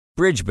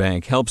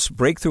Bridgebank helps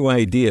breakthrough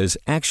ideas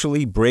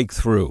actually break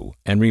through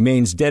and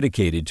remains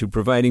dedicated to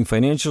providing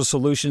financial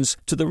solutions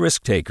to the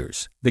risk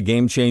takers, the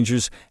game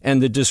changers, and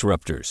the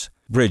disruptors.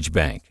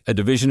 Bridgebank, a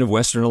division of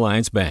Western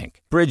Alliance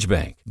Bank.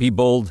 Bridgebank. Be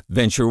bold,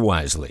 venture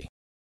wisely.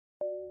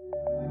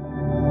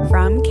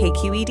 From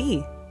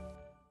KQED.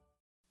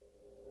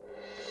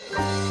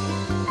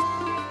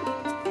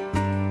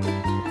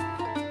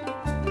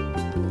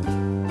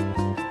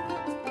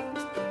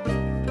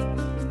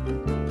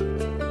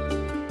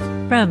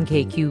 From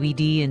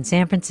KQED in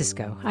San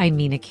Francisco, I'm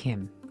Mina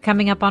Kim.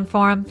 Coming up on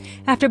Forum,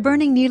 after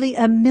burning nearly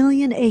 1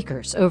 million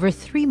acres over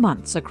 3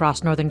 months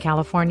across Northern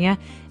California,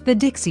 the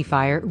Dixie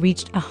Fire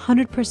reached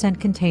 100%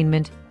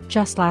 containment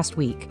just last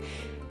week.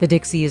 The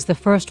Dixie is the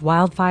first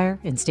wildfire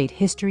in state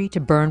history to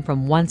burn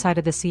from one side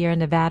of the Sierra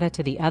Nevada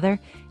to the other,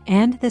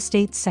 and the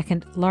state's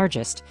second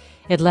largest.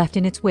 It left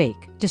in its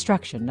wake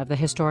destruction of the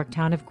historic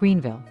town of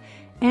Greenville.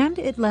 And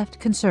it left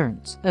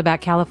concerns about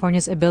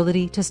California's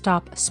ability to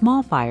stop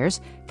small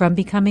fires from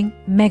becoming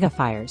mega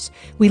fires.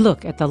 We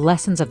look at the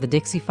lessons of the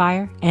Dixie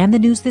Fire and the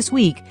news this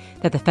week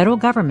that the federal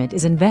government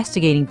is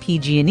investigating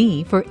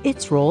PG&E for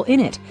its role in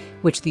it,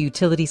 which the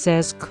utility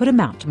says could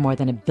amount to more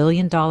than $1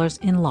 billion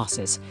in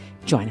losses.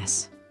 Join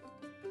us.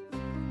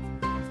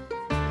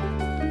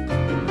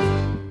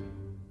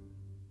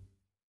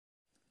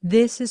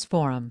 This is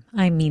Forum.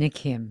 I'm Mina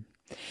Kim.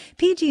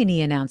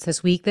 PG&E announced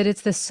this week that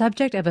it's the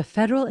subject of a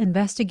federal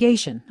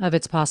investigation of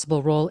its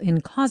possible role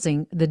in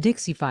causing the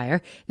Dixie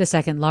Fire, the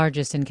second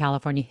largest in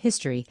California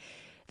history.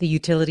 The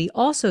utility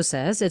also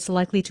says it's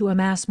likely to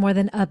amass more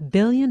than $1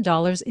 billion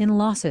in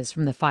losses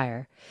from the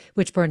fire,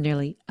 which burned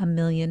nearly 1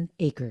 million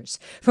acres.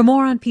 For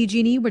more on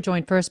PG&E, we're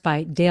joined first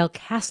by Dale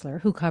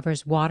Kassler, who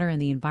covers water and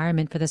the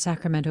environment for the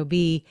Sacramento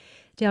Bee.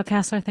 Dale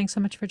Kassler, thanks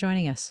so much for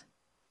joining us.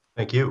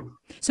 Thank you.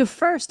 So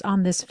first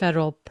on this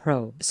federal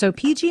probe. So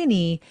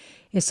PG&E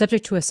is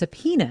subject to a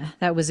subpoena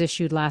that was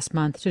issued last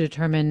month to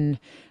determine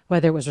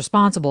whether it was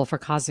responsible for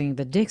causing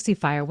the Dixie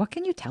Fire. What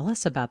can you tell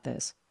us about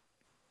this?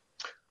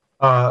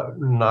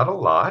 Not a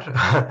lot.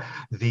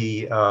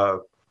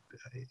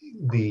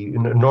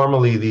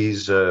 Normally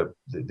these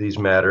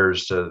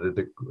matters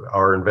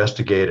are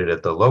investigated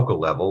at the local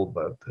level,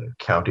 but the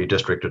county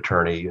district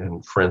attorney,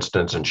 and for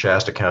instance, in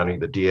Shasta County,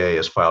 the DA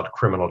has filed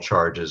criminal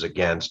charges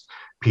against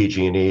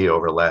PG&E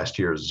over last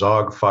year's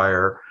Zogg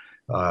fire.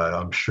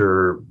 I'm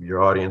sure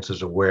your audience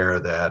is aware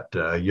that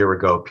a year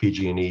ago,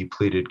 PG&E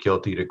pleaded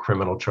guilty to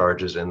criminal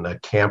charges in the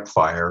Camp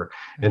Fire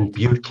in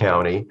Butte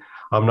County.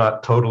 I'm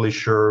not totally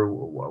sure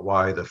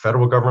why the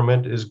federal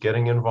government is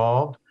getting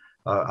involved.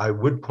 I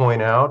would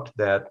point out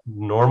that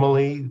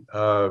normally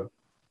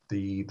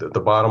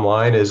the bottom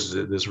line is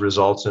this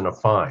results in a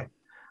fine.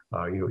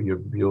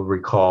 You'll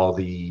recall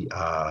the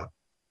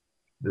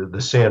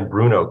San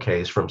Bruno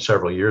case from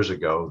several years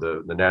ago,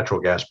 the natural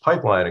gas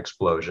pipeline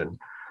explosion.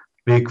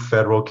 Big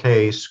federal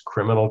case,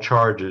 criminal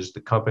charges. The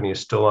company is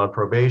still on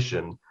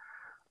probation,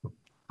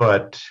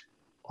 but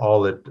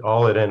all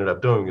it ended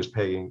up doing is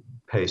pay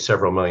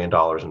several $1 million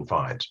in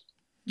fines.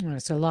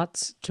 So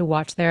lots to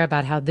watch there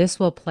about how this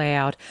will play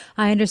out.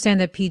 I understand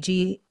that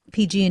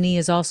PG&E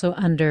is also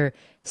under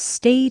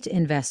state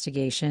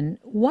investigation.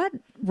 What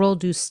role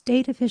do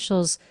state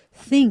officials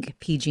think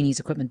PG&E's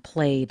equipment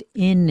played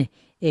in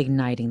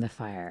igniting the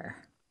fire?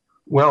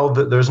 Well,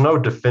 there's no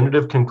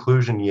definitive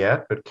conclusion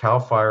yet, but CAL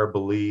FIRE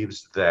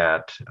believes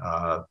that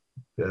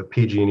the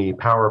PG&E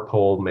power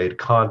pole made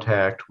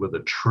contact with a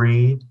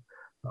tree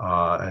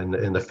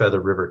in the Feather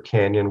River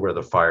Canyon where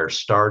the fire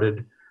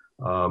started.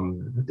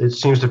 It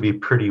seems to be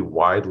pretty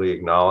widely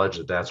acknowledged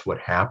that that's what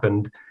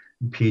happened.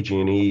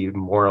 PG&E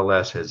more or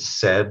less has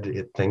said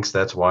it thinks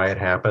that's why it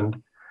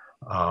happened.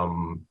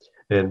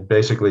 And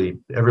basically,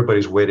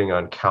 everybody's waiting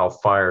on CAL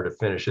FIRE to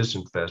finish its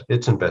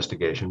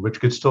investigation, which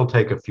could still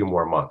take a few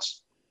more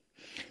months.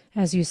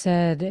 As you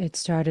said, it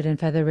started in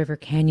Feather River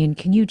Canyon.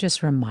 Can you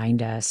just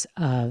remind us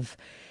of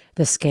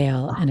the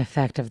scale and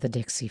effect of the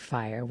Dixie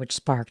Fire, which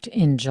sparked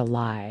in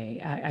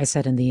July? I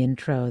said in the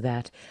intro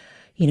that,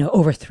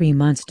 over 3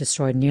 months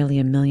destroyed nearly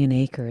 1 million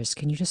acres.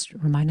 Can you just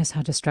remind us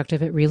how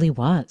destructive it really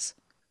was?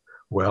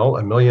 Well,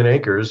 1 million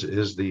acres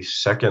is the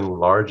second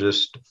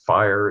largest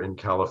fire in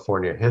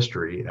California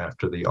history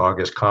after the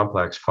August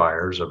complex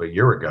fires of a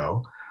year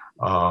ago.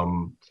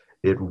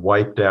 It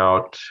wiped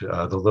out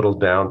the little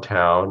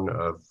downtown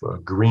of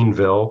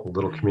Greenville, a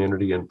little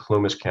community in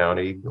Plumas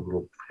County, a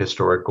little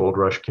historic gold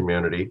rush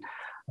community.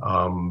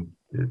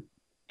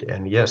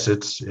 And yes,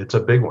 it's a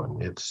big one.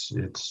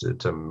 It's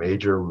a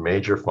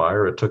major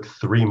fire. It took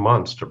 3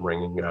 months to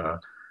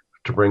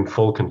bring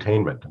full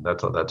containment.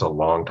 That's a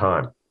long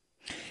time.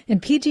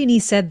 And PG&E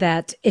said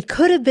that it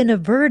could have been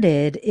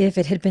averted if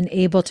it had been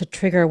able to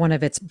trigger one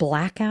of its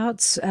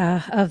blackouts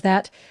of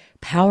that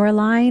power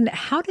line.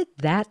 How did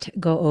that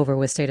go over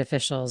with state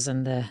officials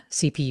and the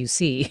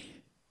CPUC?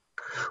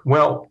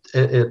 Well,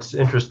 it's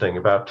interesting.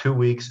 About 2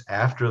 weeks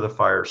after the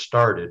fire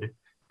started,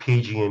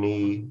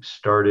 PG&E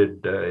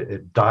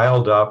it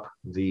dialed up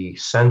the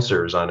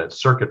sensors on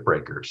its circuit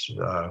breakers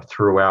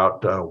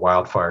throughout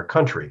wildfire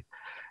country.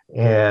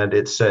 And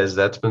it says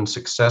that's been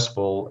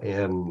successful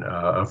in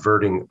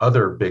averting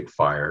other big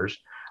fires,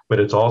 but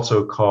it's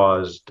also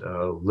caused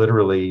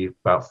literally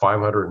about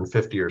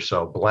 550 or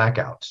so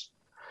blackouts.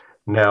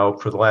 Now,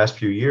 for the last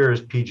few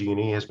years,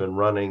 PG&E has been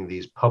running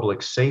these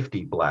public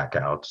safety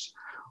blackouts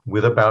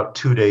with about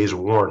 2 days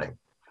warning.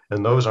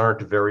 And those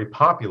aren't very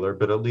popular,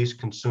 but at least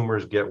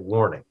consumers get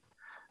warning.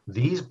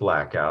 These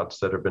blackouts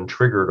that have been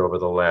triggered over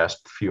the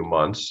last few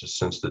months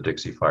since the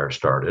Dixie Fire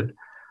started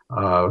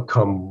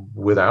come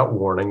without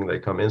warning. They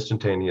come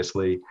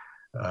instantaneously.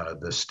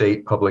 The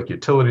State Public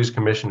Utilities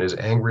Commission is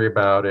angry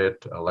about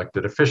it.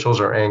 Elected officials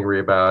are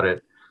angry about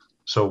it.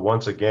 So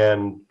once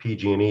again,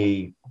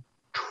 PG&E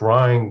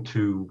trying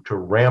to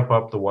ramp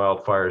up the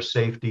wildfire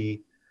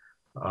safety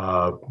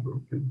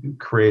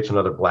creates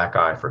another black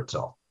eye for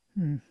itself.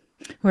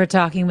 We're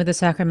talking with the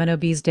Sacramento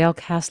Bee's Dale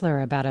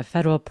Kasler about a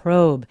federal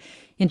probe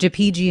into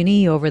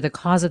PG&E over the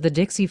cause of the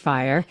Dixie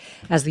Fire,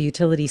 as the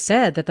utility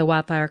said that the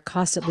wildfire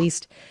cost at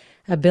least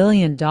 $1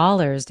 billion.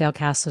 Dale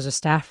Kasler is a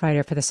staff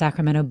writer for the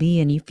Sacramento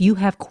Bee, and if you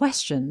have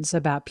questions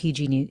about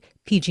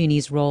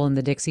PG&E's role in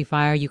the Dixie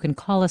Fire, you can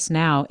call us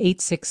now,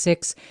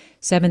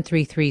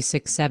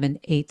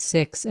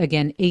 866-733-6786.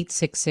 Again,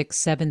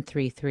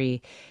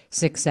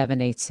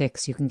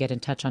 866-733-6786. You can get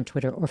in touch on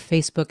Twitter or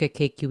Facebook at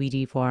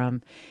KQED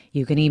Forum.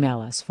 You can email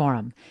us,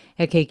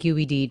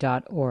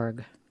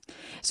 forum@kqed.org.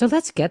 So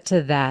let's get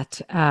to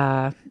that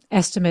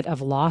estimate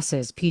of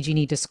losses.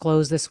 PG&E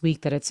disclosed this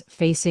week that it's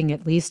facing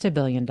at least $1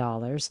 billion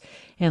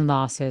in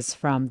losses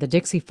from the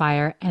Dixie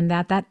Fire, and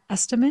that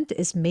estimate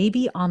is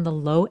maybe on the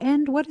low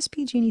end. What is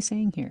PG&E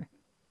saying here?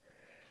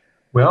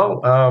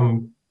 Well,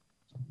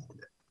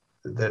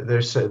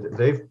 they've set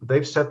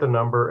the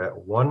number at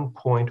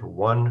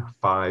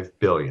 $1.15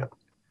 billion.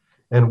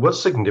 And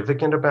what's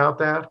significant about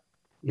that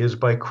is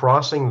by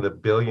crossing the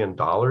 $1 billion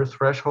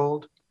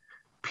threshold,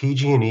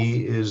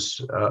 PG&E is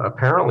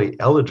apparently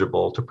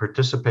eligible to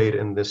participate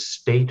in this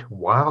state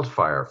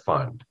wildfire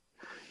fund.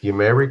 You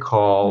may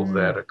recall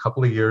that a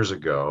couple of years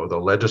ago, the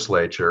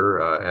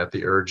legislature, at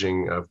the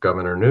urging of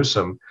Governor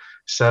Newsom,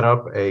 set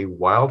up a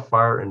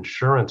wildfire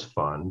insurance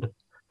fund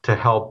to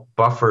help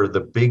buffer the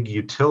big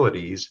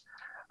utilities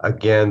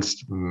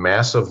against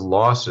massive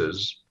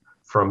losses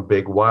from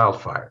big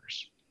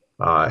wildfires.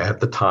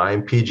 At the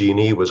time,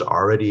 PG&E was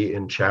already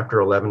in Chapter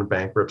 11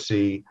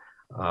 bankruptcy.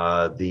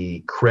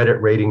 The credit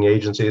rating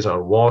agencies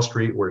on Wall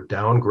Street were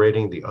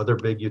downgrading the other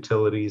big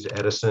utilities,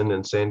 Edison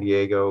and San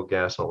Diego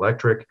Gas and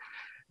Electric.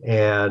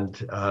 And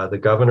the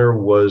governor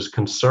was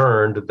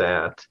concerned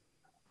that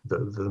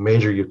the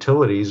major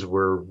utilities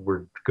were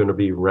going to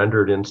be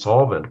rendered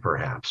insolvent,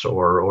 perhaps,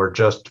 or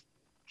just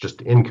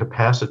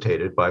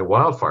incapacitated by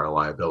wildfire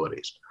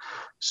liabilities.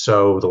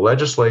 So the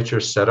legislature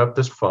set up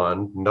this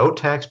fund, no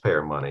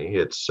taxpayer money.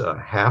 It's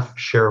half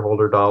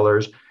shareholder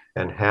dollars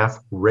and half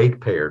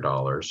ratepayer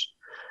dollars.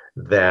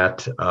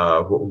 That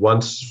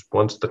once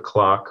the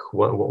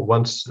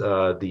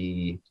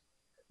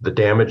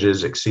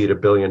damages exceed $1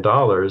 billion,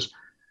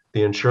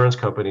 the insurance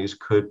companies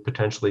could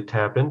potentially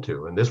tap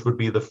into, and this would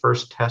be the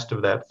first test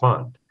of that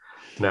fund.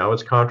 Now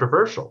it's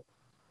controversial.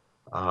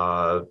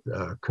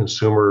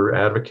 Consumer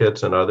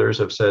advocates and others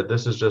have said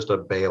this is just a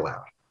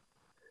bailout.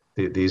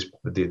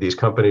 These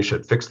companies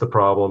should fix the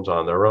problems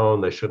on their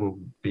own. They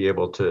shouldn't be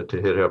able to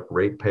hit up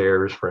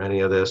ratepayers for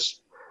any of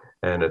this.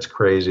 And it's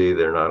crazy.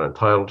 They're not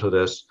entitled to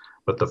this.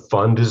 But the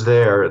fund is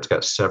there. It's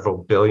got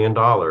several $1 billion.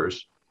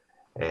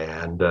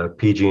 And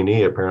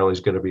PG&E apparently is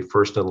going to be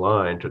first in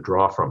line to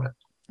draw from it.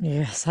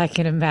 Yes, I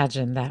can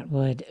imagine that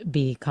would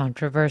be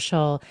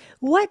controversial.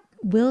 What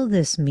will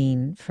this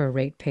mean for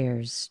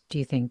ratepayers, do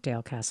you think,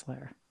 Dale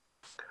Kasler?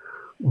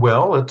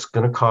 Well, it's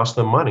going to cost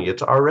them money.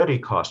 It's already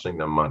costing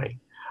them money.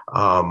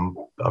 I'm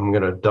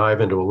going to dive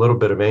into a little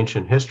bit of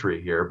ancient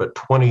history here, but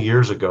 20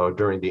 years ago,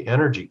 during the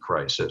energy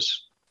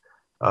crisis,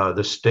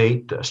 the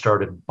state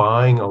started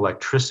buying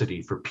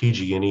electricity for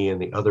PG&E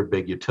and the other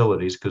big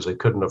utilities because they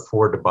couldn't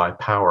afford to buy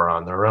power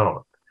on their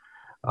own.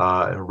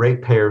 And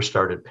ratepayers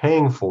started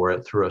paying for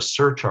it through a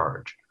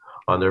surcharge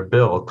on their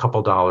bill, a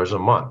couple dollars a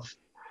month.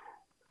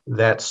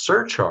 That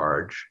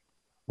surcharge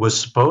was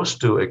supposed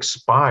to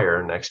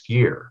expire next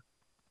year.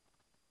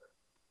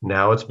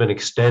 Now it's been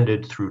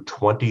extended through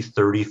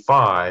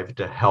 2035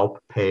 to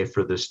help pay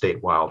for the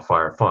state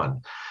wildfire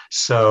fund.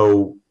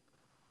 So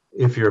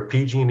if you're a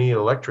PG&E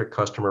electric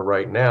customer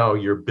right now,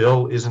 your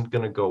bill isn't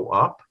going to go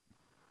up,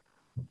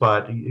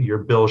 but your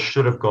bill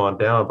should have gone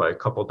down by a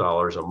couple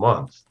dollars a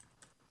month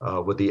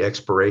with the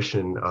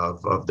expiration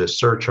of this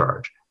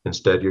surcharge.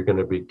 Instead, you're going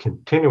to be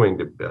continuing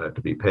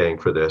to be paying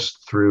for this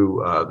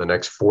through the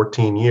next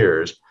 14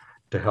 years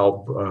to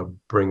help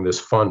bring this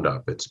fund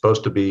up. It's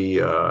supposed to be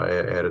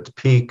at its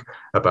peak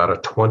about a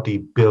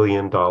 $20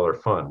 billion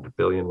fund,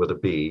 billion with a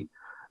B.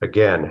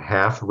 Again,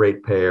 half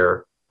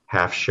ratepayer,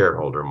 half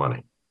shareholder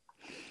money.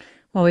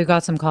 Well, we've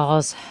got some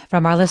calls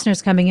from our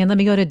listeners coming in. Let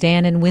me go to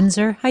Dan in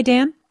Windsor. Hi,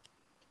 Dan.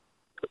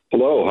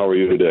 Hello, how are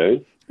you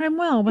today? I'm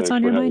well. What's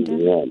Thanks on your mind,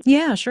 Dan?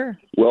 Yeah, sure.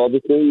 Well,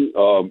 the thing,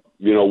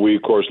 we,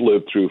 of course,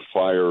 lived through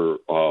fire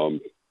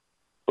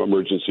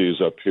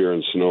emergencies up here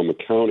in Sonoma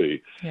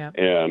County. Yeah.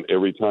 And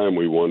every time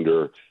we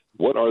wonder,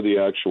 what are the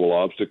actual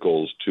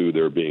obstacles to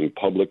there being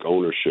public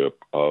ownership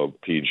of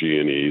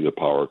PG&E, the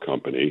power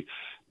company?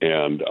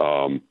 And,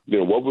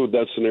 what would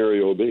that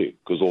scenario be?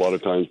 Because a lot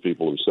of times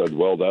people have said,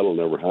 well, that'll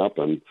never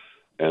happen.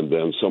 And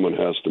then someone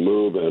has to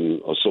move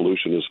and a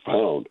solution is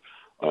found.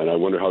 And I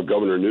wonder how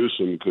Governor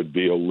Newsom could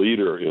be a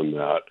leader in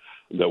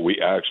that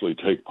we actually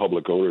take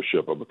public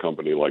ownership of a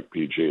company like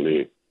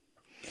PG&E.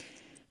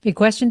 Big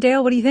question,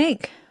 Dale. What do you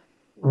think?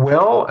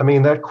 Well, I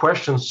mean, that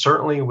question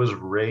certainly was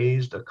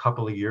raised a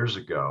couple of years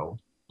ago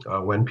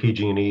when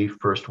PG&E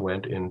first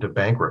went into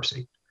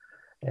bankruptcy.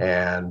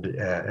 And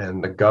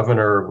the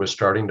governor was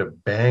starting to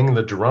bang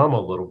the drum a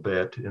little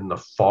bit in the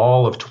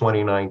fall of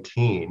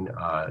 2019.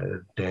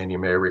 Dan, you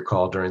may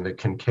recall during the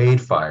Kincaid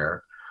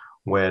fire,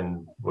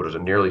 when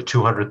nearly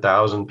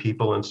 200,000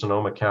 people in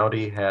Sonoma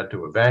County had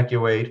to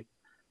evacuate.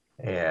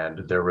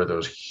 And there were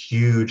those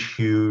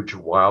huge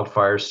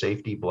wildfire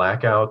safety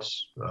blackouts.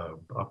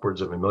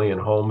 Upwards of 1 million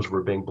homes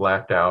were being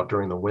blacked out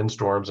during the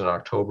windstorms in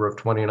October of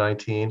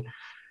 2019.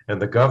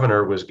 And the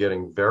governor was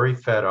getting very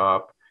fed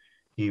up.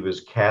 He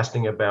was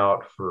casting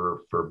about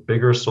for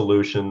bigger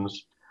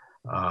solutions.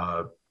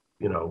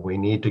 We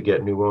need to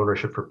get new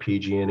ownership for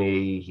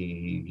PG&E.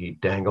 He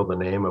dangled the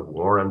name of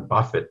Warren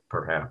Buffett,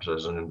 perhaps,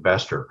 as an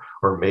investor,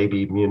 or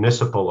maybe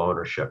municipal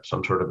ownership,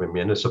 some sort of a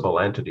municipal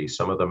entity.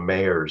 Some of the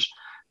mayors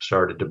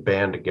started to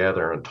band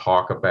together and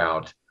talk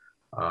about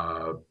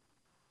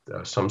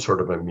some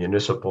sort of a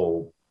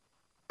municipal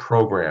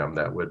program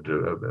that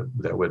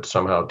would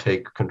somehow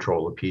take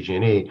control of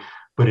PG&E,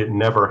 but it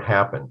never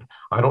happened.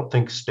 I don't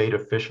think state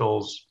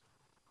officials,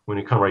 when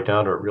you come right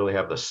down to it, really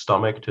have the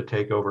stomach to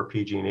take over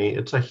PG&E.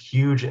 It's a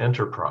huge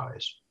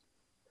enterprise,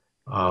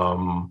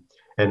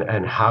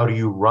 and how do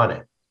you run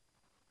it?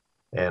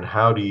 And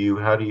how do you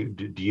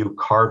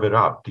carve it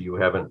up? Do you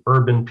have an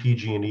urban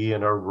PG&E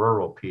and a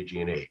rural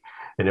PG&E?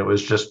 And it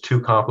was just too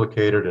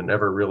complicated and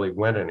never really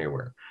went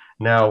anywhere.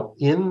 Now,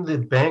 in the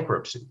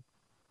bankruptcy,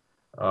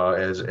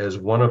 as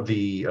one of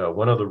the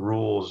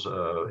rules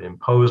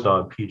imposed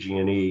on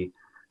PG&E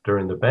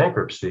during the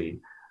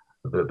bankruptcy,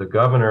 the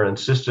governor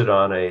insisted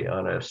on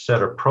a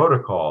set of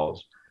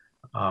protocols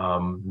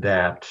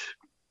that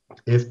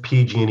if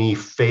PG&E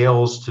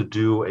fails to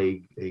do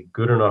a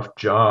good enough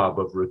job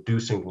of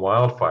reducing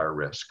wildfire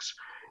risks,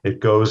 it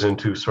goes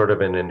into sort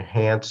of an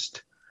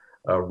enhanced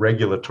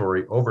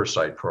regulatory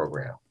oversight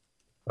program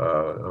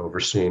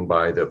overseen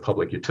by the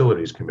Public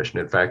Utilities Commission.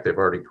 In fact, they've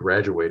already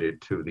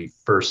graduated to the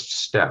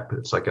first step.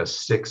 It's like a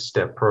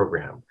 6-step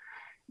program.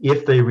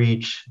 If they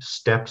reach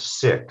step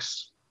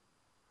 6,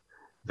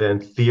 then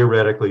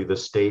theoretically the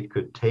state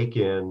could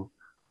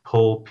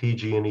pull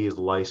PG&E's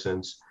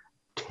license,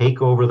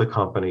 take over the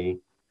company,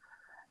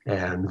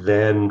 and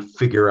then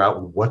figure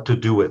out what to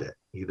do with it.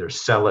 Either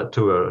sell it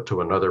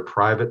to another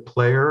private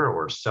player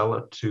or sell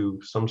it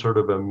to some sort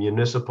of a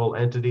municipal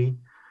entity.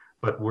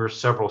 But we're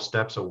several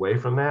steps away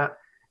from that.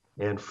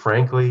 And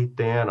frankly,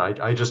 Dan,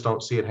 I just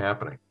don't see it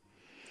happening.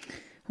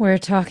 We're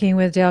talking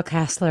with Dale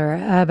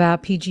Kasler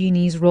about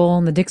PG&E's role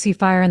in the Dixie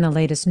Fire and the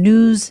latest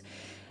news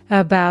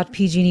about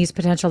PG&E's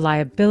potential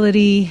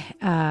liability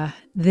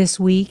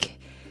this week.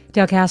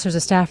 Dale Kasler is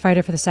a staff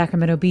writer for the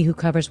Sacramento Bee who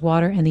covers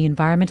water and the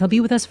environment. He'll be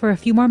with us for a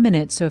few more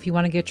minutes, so if you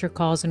want to get your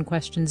calls and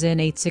questions in,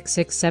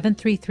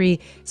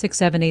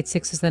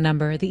 866-733-6786 is the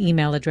number. The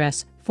email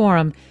address,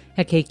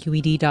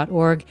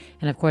 forum@kqed.org.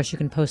 And of course, you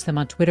can post them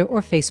on Twitter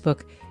or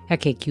Facebook at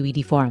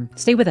KQED Forum.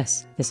 Stay with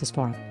us. This is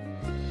Forum.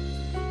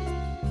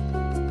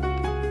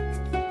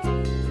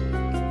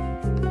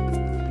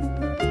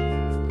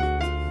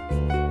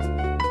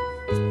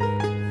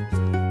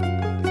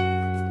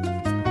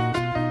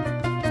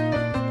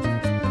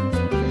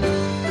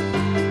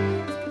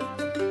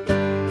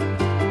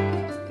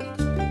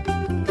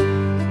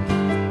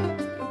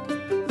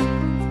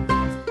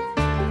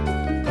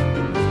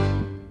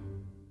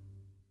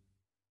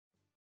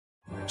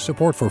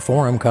 Support for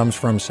Forum comes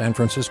from San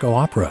Francisco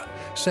Opera.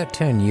 Set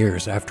 10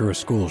 years after a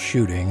school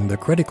shooting, the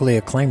critically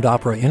acclaimed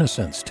opera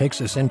Innocence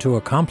takes us into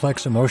a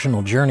complex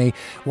emotional journey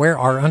where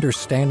our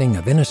understanding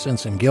of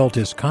innocence and guilt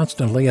is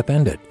constantly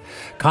upended.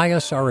 Kaya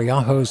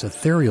Sariaho's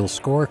ethereal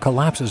score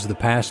collapses the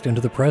past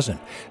into the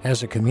present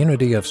as a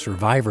community of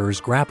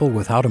survivors grapple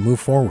with how to move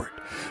forward.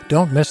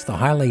 Don't miss the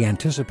highly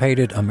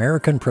anticipated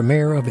American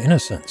premiere of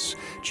Innocence,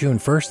 June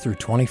 1st through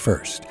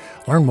 21st.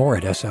 Learn more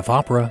at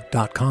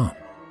sfopera.com.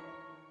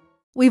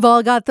 We've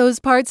all got those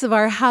parts of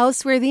our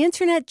house where the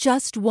internet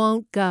just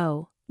won't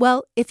go.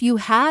 Well, if you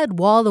had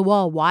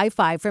wall-to-wall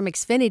Wi-Fi from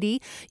Xfinity,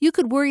 you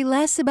could worry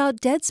less about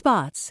dead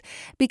spots.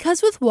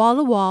 Because with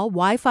wall-to-wall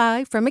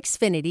Wi-Fi from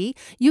Xfinity,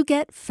 you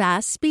get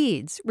fast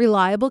speeds,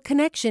 reliable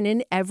connection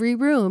in every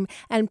room,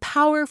 and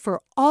power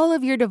for all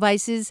of your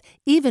devices,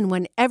 even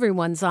when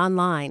everyone's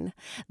online.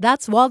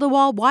 That's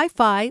wall-to-wall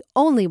Wi-Fi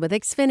only with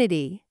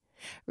Xfinity.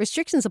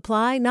 Restrictions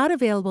apply, not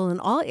available in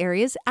all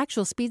areas.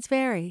 Actual speeds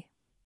vary.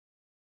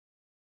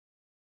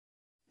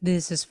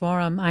 This is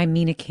Forum. I'm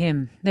Mina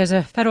Kim. There's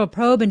a federal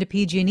probe into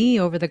PG&E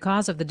over the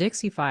cause of the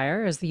Dixie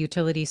Fire, as the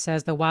utility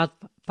says the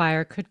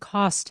wildfire could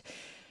cost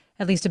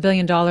at least $1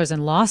 billion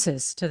in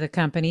losses to the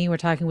company. We're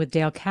talking with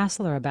Dale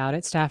Kassler about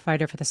it, staff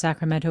writer for the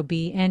Sacramento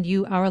Bee, and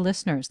you, our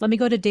listeners. Let me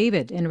go to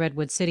David in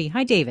Redwood City.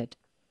 Hi, David.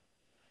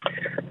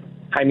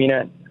 Hi,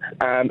 Mina.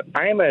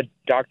 I am a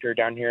doctor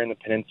down here in the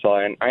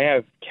peninsula, and I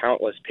have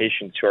countless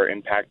patients who are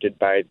impacted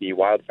by the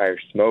wildfire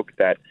smoke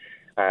that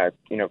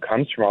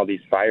comes from all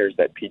these fires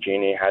that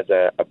PG&E has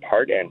a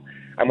part in.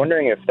 I'm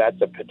wondering if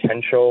that's a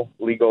potential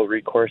legal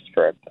recourse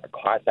for a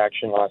class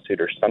action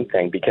lawsuit or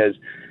something, because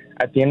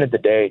at the end of the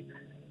day,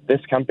 this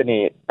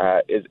company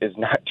is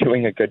not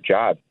doing a good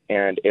job.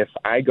 And if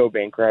I go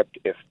bankrupt,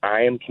 if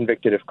I am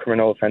convicted of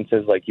criminal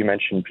offenses, like you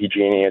mentioned,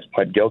 PG&E has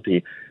pled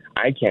guilty,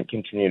 I can't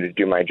continue to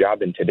do my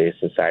job in today's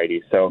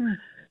society. So,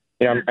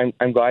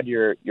 I'm glad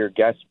your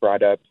guest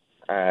brought up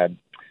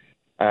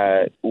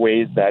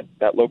ways that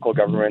local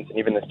governments and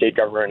even the state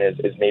government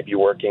is maybe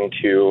working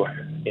to,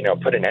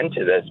 put an end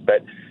to this.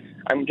 But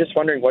I'm just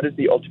wondering, what is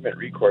the ultimate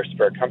recourse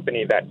for a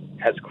company that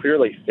has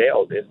clearly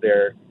failed? Is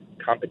there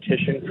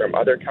competition from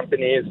other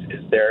companies?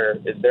 Is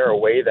there a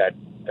way that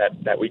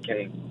we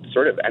can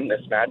sort of end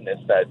this madness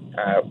that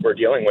we're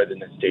dealing with in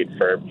the state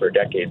for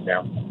decades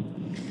now?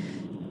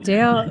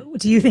 Dale,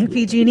 do you think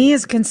PG&E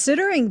is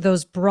considering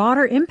those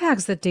broader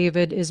impacts that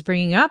David is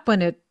bringing up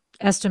when it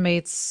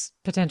estimates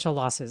potential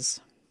losses?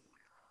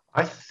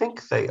 I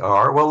think they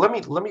are. Well, let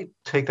me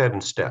take that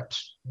in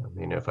steps. I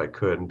mean, if I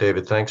could. And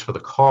David, thanks for the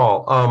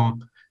call.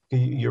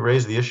 You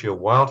raised the issue of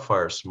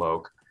wildfire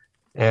smoke,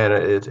 and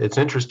it's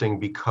interesting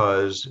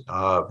because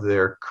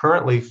the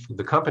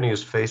company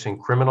is facing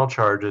criminal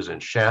charges in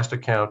Shasta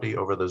County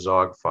over the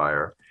Zogg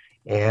fire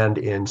and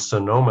in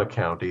Sonoma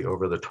County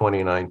over the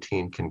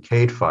 2019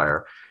 Kincaid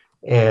fire.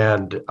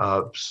 And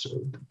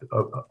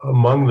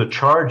among the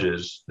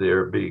charges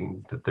they're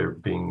being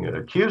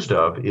accused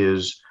of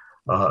is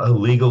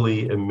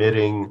illegally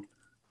emitting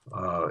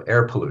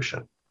air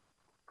pollution.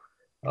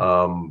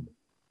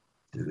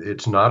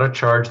 It's not a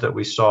charge that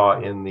we saw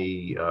in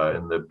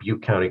the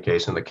Butte County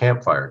case, in the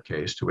Camp Fire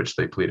case, to which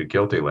they pleaded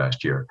guilty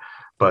last year.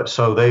 But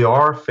so they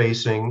are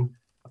facing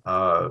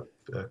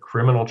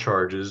criminal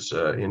charges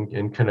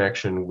in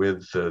connection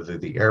with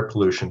the air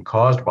pollution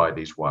caused by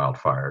these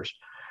wildfires.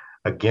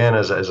 Again,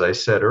 as I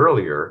said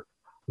earlier,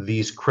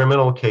 these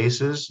criminal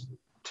cases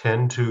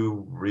tend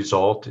to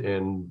result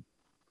in,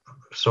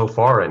 so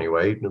far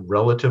anyway,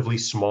 relatively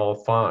small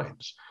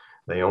fines.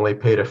 They only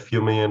paid a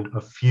few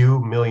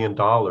million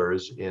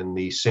dollars in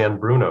the San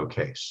Bruno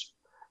case,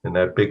 in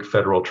that big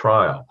federal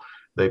trial.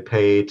 They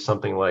paid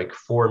something like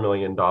 $4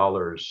 million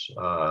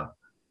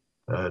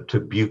to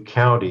Butte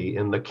County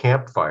in the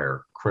Camp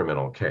Fire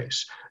criminal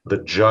case. The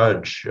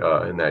judge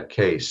in that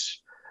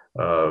case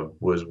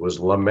was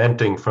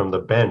lamenting from the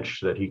bench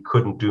that he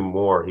couldn't do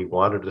more. He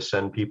wanted to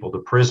send people to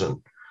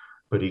prison,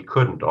 but he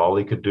couldn't. All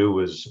he could do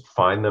was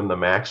fine them the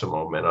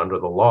maximum, and under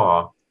the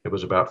law, it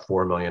was about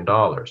 $4 million.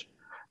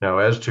 Now,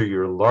 as to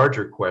your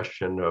larger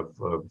question of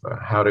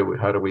how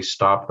do we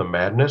stop the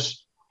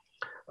madness?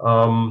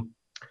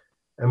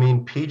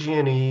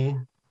 PG&E,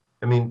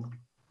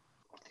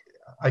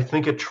 I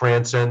think it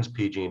transcends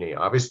PG&E.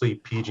 Obviously,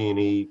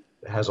 PG&E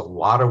has a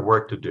lot of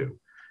work to do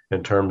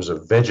in terms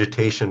of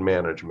vegetation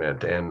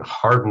management and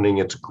hardening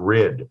its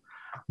grid,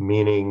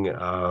 meaning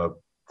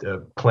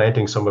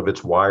planting some of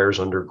its wires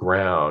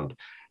underground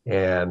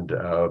and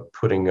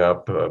putting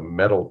up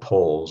metal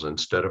poles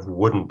instead of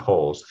wooden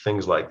poles,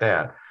 things like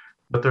that.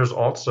 But there's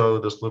also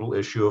this little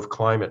issue of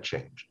climate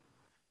change.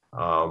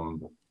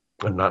 And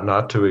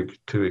not to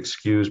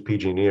excuse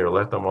PG&E or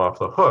let them off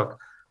the hook,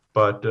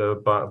 but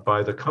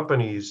by the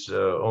company's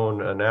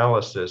own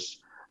analysis,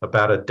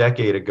 about a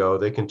decade ago,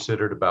 they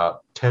considered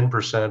about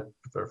 10%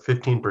 or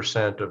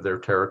 15% of their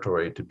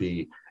territory to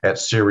be at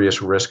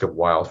serious risk of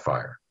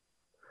wildfire.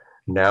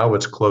 Now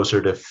it's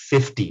closer to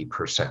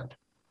 50%.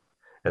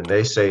 And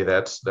they say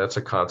that's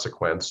a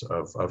consequence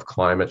of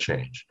climate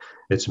change.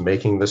 It's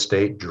making the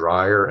state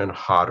drier and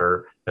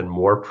hotter and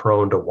more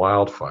prone to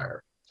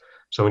wildfire.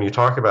 So when you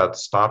talk about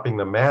stopping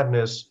the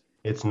madness,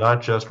 it's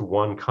not just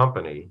one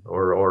company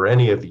or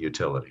any of the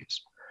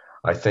utilities.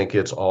 I think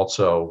it's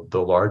also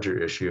the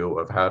larger issue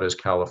of how does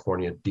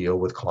California deal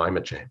with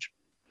climate change.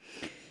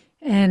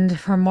 And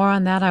for more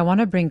on that, I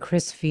want to bring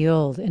Chris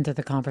Field into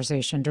the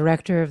conversation,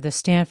 director of the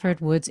Stanford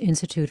Woods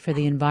Institute for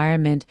the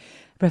Environment,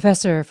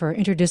 professor for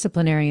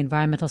interdisciplinary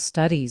environmental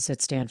studies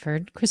at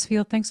Stanford. Chris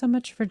Field, thanks so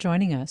much for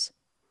joining us.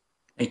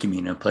 Thank you,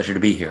 Mina. Pleasure to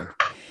be here.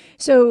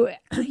 So,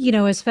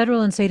 as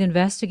federal and state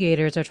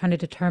investigators are trying to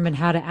determine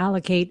how to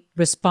allocate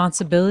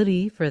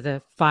responsibility for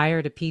the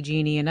fire to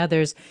PG&E and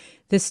others,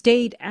 the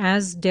state,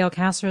 as Dale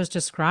Kassler is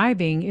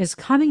describing, is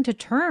coming to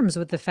terms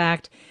with the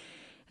fact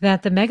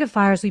that the mega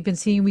fires we've been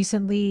seeing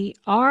recently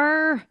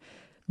are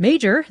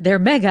major, they're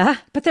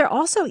mega, but they're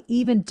also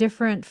even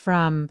different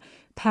from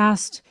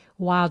past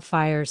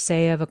wildfires,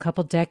 say, of a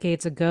couple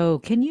decades ago.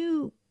 Can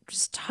you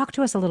just talk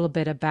to us a little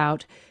bit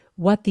about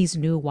what these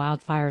new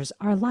wildfires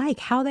are like,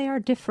 how they are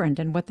different,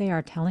 and what they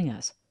are telling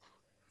us?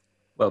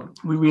 Well,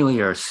 we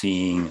really are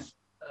seeing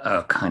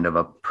a kind of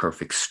a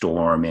perfect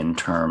storm in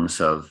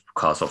terms of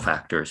causal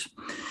factors.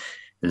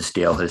 As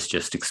Dale has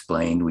just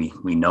explained,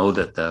 we know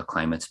that the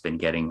climate's been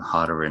getting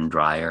hotter and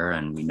drier,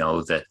 and we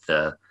know that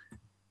the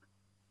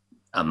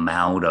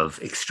amount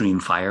of extreme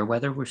fire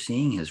weather we're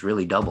seeing has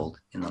really doubled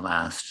in the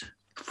last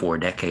 4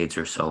 decades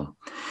or so.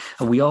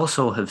 We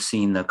also have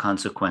seen the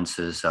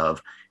consequences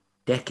of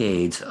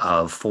decades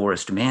of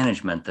forest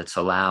management that's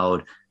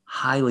allowed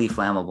highly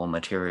flammable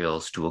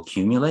materials to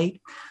accumulate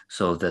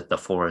so that the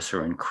forests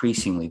are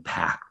increasingly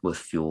packed with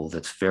fuel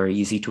that's very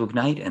easy to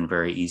ignite and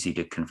very easy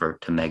to convert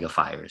to mega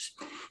fires.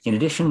 In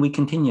addition, we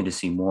continue to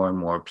see more and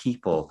more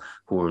people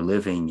who are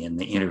living in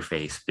the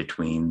interface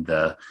between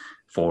the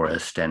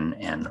forest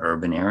and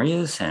urban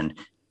areas, and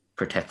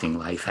protecting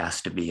life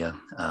has to be a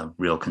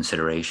real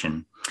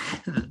consideration.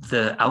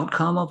 The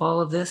outcome of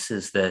all of this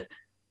is that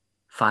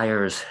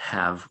fires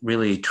have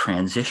really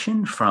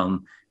transitioned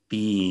from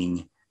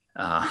being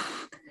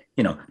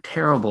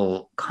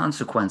terrible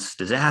consequence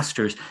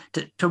disasters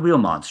to real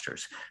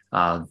monsters.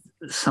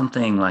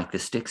 Something like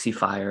this Dixie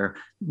Fire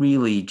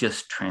really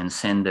just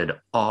transcended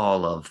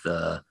all of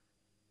the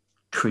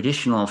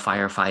traditional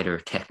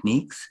firefighter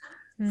techniques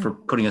for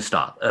putting a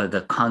stop.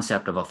 The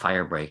concept of a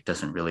fire break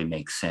doesn't really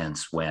make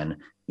sense when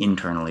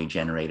internally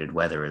generated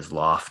weather is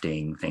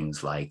lofting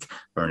things like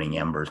burning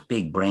embers,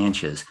 big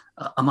branches,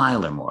 a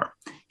mile or more.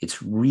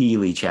 It's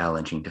really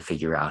challenging to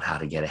figure out how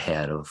to get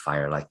ahead of a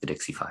fire like the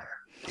Dixie Fire.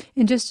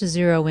 And just to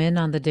zero in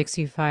on the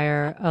Dixie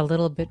Fire a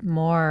little bit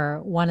more,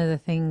 one of the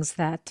things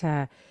that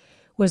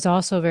was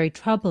also very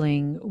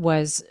troubling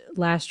was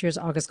last year's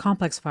August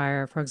Complex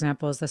Fire, for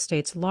example, is the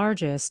state's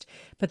largest.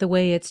 But the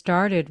way it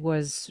started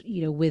was,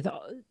 with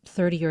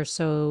 30 or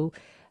so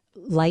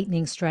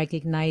lightning strike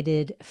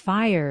ignited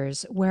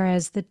fires,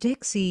 whereas the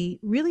Dixie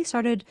really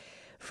started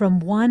from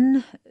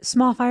one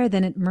small fire,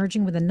 then it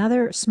merging with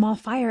another small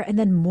fire, and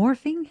then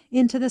morphing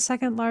into the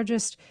second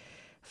largest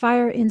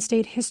fire in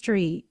state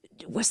history.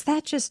 Was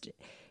that just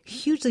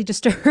hugely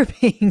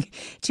disturbing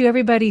to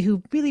everybody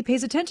who really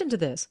pays attention to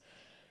this?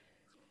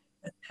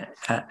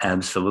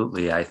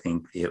 Absolutely. I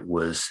think it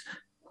was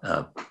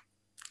a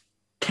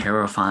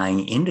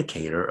terrifying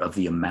indicator of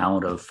the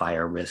amount of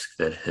fire risk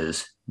that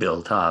has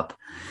built up.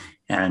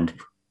 And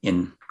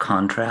in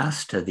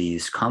contrast to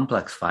these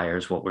complex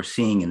fires, what we're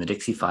seeing in the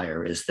Dixie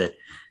Fire is that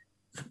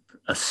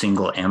a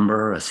single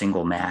ember, a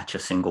single match, a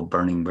single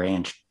burning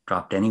branch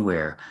dropped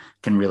anywhere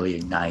can really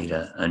ignite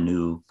a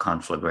new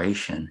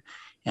conflagration.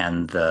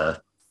 And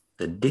the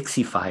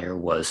Dixie Fire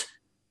was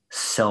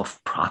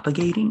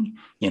self-propagating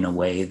in a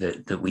way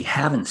that we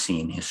haven't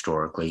seen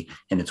historically.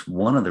 And it's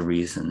one of the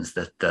reasons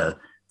that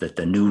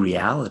the new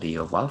reality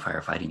of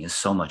wildfire fighting is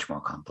so much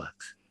more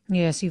complex.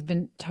 Yes, you've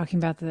been talking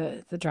about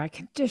the dry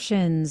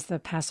conditions, the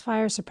past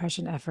fire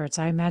suppression efforts.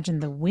 I imagine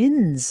the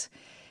winds,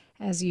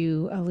 as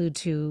you allude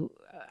to,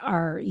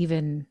 are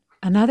even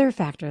another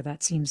factor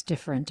that seems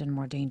different and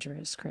more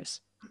dangerous,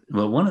 Chris.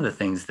 Well, one of the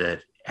things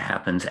that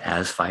happens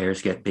as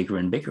fires get bigger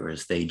and bigger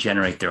is they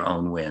generate their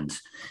own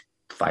winds.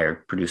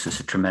 Fire produces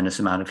a tremendous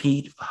amount of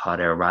heat,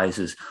 hot air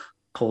rises,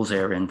 pulls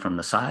air in from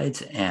the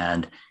sides,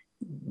 and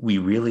we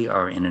really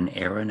are in an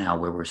era now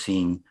where we're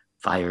seeing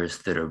fires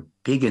that are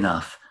big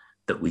enough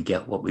that we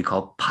get what we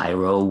call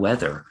pyro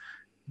weather,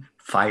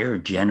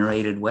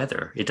 fire-generated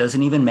weather. It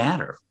doesn't even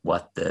matter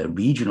what the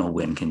regional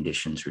wind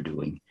conditions are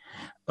doing.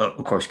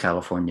 Of course,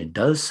 California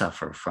does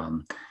suffer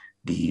from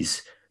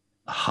these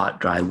hot,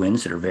 dry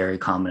winds that are very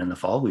common in the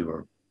fall. We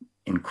were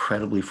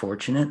incredibly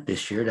fortunate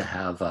this year to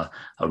have a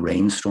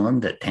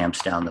rainstorm that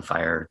tamps down the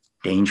fire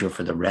danger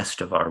for the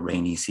rest of our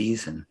rainy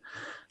season.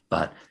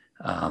 But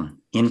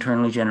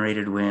internally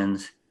generated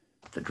winds,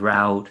 the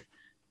drought,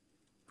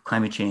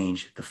 climate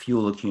change, the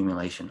fuel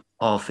accumulation,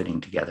 all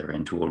fitting together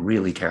into a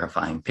really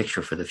terrifying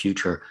picture for the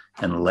future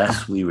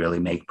unless we really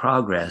make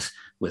progress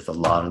with a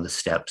lot of the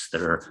steps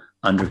that are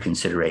under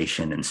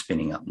consideration and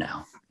spinning up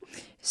now.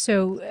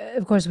 So,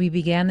 of course, we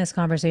began this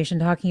conversation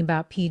talking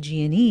about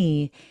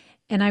PG&E,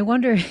 and I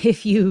wonder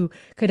if you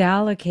could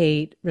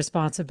allocate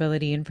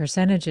responsibility in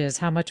percentages.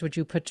 How much would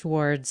you put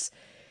towards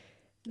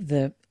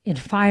the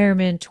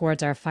environment,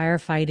 towards our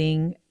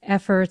firefighting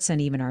efforts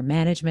and even our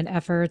management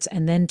efforts,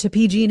 and then to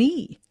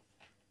PG&E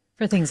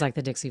for things like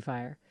the Dixie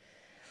Fire?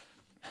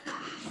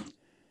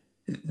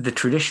 The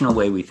traditional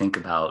way we think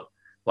about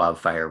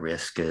wildfire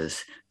risk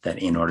is that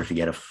in order to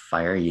get a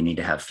fire, you need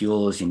to have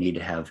fuels, you need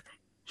to have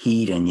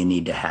heat, and you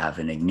need to have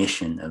an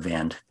ignition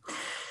event.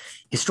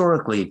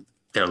 Historically,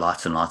 there are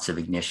lots and lots of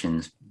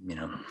ignitions.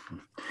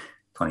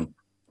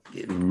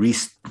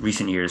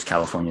 Recent years,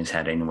 California's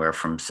had anywhere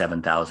from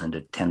 7,000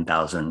 to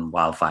 10,000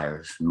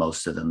 wildfires.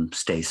 Most of them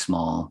stay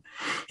small.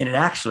 And it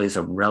actually is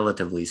a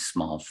relatively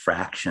small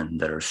fraction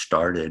that are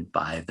started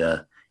by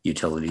the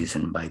utilities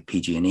and by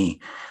PG&E.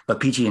 But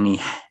PG&E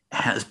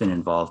has been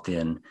involved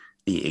in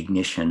the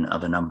ignition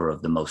of a number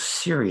of the most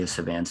serious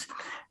events,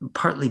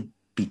 partly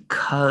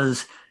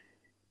because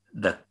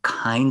the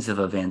kinds of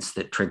events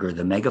that trigger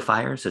the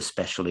megafires,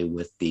 especially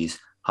with these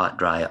hot,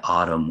 dry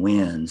autumn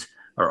winds,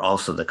 are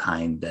also the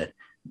kind that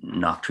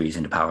knock trees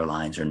into power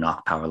lines or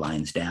knock power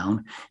lines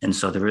down. And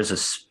so there is a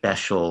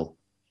special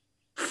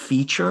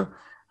feature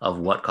of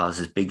what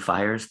causes big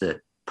fires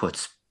that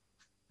puts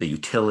the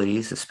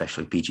utilities,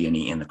 especially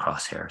PG&E, in the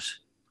crosshairs.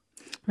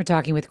 We're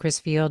talking with Chris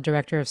Field,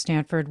 director of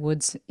Stanford's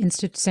Woods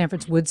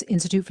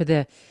Institute for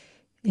the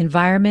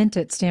Environment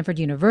at Stanford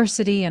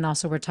University. And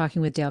also we're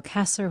talking with Dale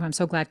Kessler, who I'm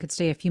so glad could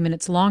stay a few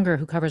minutes longer,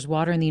 who covers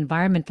water and the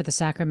environment for the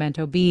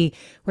Sacramento Bee.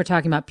 We're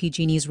talking about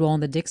PG&E's role in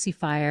the Dixie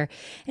Fire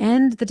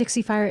and the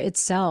Dixie Fire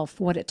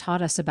itself, what it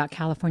taught us about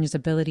California's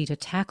ability to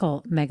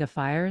tackle mega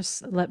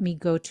fires. Let me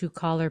go to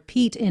caller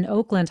Pete in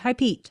Oakland. Hi,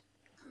 Pete.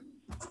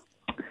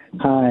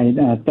 Hi,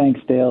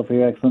 thanks, Dale, for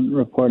your excellent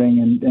reporting,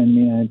 and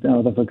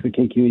all the folks at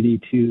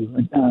KQED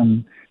too.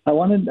 I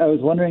was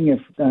wondering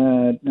if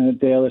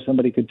Dale or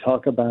somebody could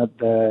talk about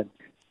the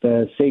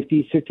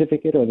safety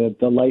certificate or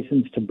the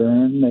license to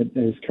burn that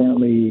is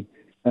currently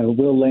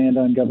will land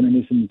on Governor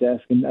Newsom's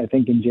desk, and I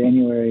think in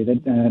January.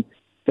 That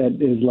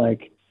is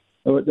like,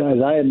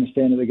 as I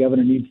understand it, the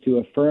governor needs to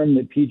affirm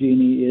that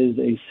PG&E is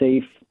a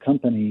safe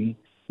company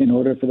in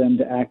order for them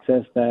to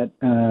access that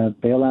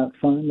bailout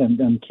fund.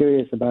 I'm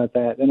curious about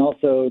that. And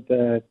also,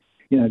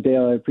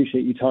 Dale, I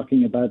appreciate you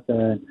talking about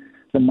the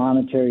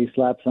monetary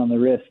slaps on the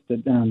wrist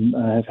that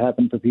have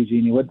happened for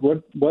PG&E.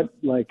 What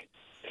like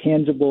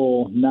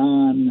tangible,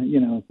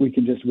 we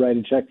can just write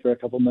a check for a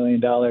couple $1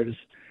 million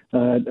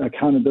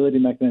accountability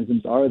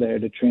mechanisms are there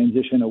to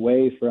transition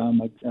away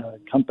from a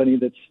company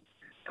that's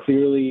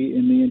clearly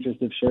in the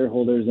interest of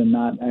shareholders and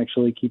not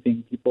actually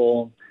keeping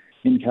people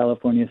in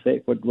California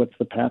safe? What's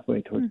the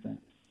pathway towards that?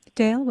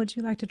 Dale, would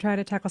you like to try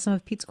to tackle some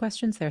of Pete's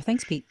questions there?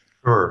 Thanks, Pete.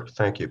 Sure.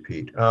 Thank you,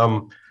 Pete.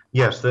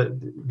 Yes, that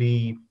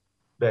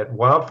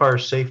wildfire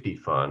safety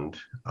fund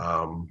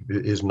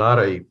is not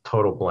a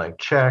total blank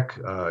check.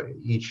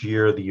 Each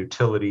year, the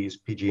utilities,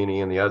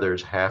 PG&E and the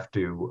others, have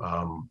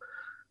to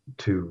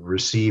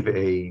receive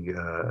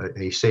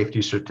a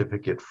safety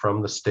certificate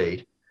from the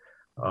state,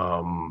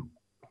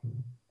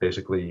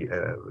 basically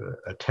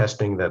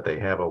attesting that they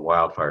have a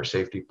wildfire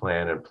safety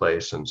plan in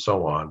place and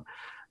so on.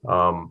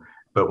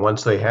 But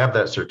once they have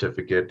that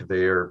certificate,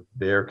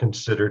 they're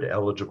considered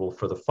eligible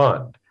for the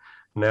fund.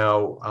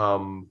 Now,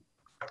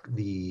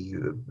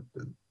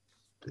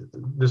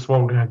 this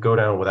won't go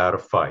down without a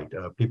fight.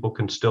 People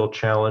can still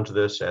challenge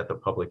this at the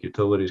Public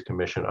Utilities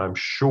Commission. I'm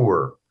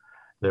sure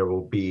there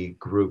will be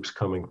groups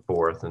coming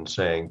forth and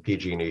saying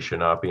PG&E should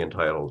not be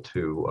entitled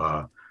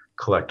to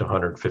collect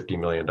 $150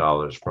 million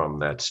from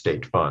that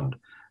state fund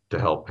to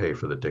help pay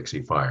for the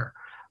Dixie Fire.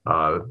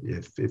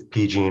 If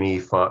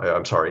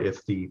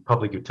the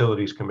Public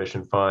Utilities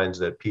Commission finds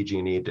that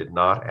PG&E did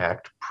not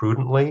act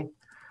prudently,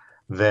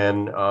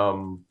 then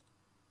the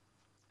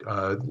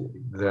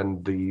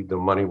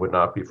money would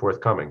not be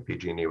forthcoming.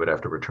 PG&E would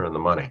have to return the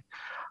money.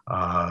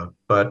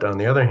 But on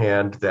the other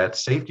hand, that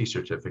safety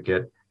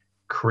certificate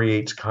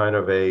creates kind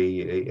of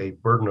a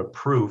burden of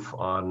proof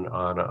on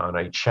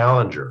a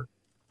challenger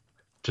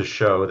to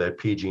show that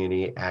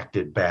PG&E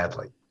acted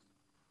badly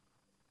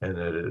and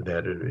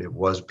that it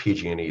was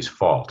PG&E's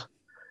fault.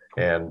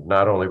 And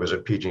not only was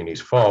it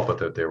PG&E's fault, but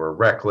that they were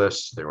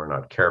reckless, they were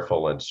not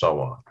careful, and so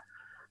on.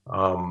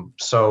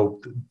 So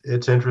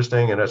it's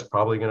interesting, and it's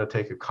probably going to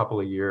take a couple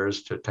of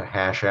years to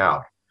hash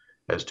out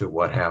as to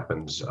what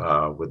happens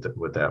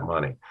with that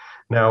money.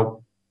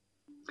 Now,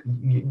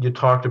 you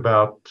talked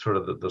about sort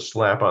of the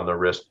slap on the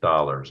wrist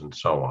dollars and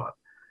so on.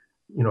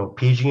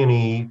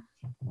 PG&E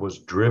was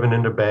driven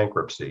into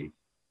bankruptcy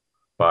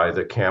by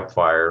the Camp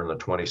Fire and the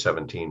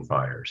 2017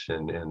 fires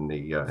in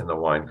the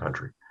wine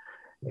country,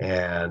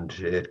 and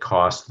it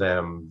cost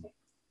them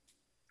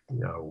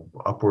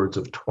upwards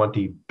of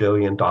 $20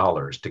 billion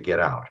to get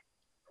out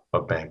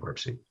of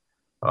bankruptcy.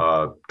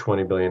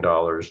 $20 billion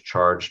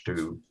charged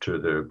to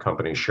the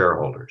company's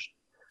shareholders.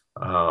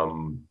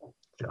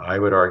 I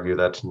would argue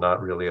that's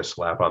not really a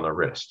slap on the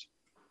wrist.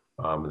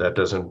 That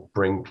doesn't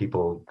bring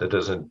people. That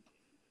doesn't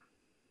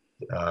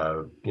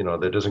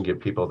give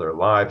people their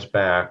lives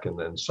back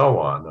and so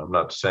on. I'm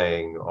not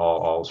saying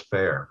all's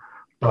fair,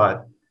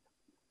 but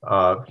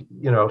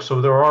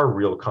so there are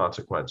real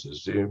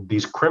consequences.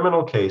 These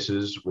criminal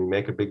cases, we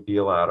make a big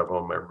deal out of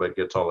them. Everybody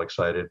gets all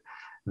excited.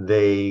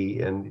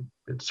 And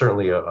it's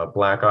certainly a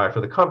black eye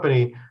for the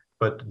company,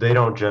 but they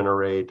don't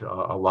generate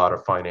a lot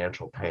of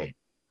financial pain.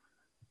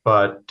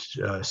 But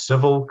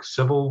civil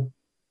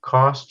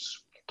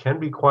costs can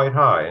be quite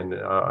high.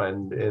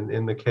 And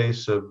in the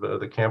case of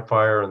the Camp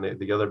Fire and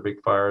the other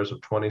big fires of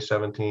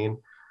 2017,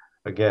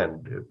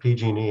 again,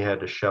 PG&E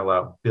had to shell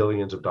out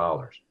billions of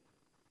dollars.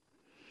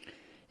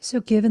 So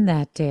given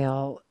that,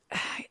 Dale,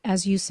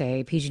 as you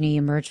say, PG&E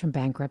emerged from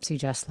bankruptcy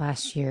just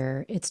last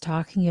year. It's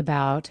talking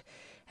about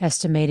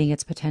estimating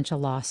its potential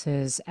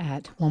losses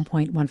at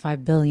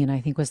 $1.15 billion,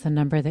 I think was the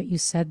number that you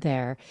said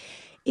there.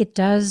 It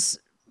does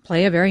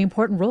play a very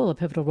important role, a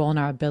pivotal role in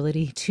our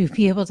ability to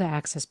be able to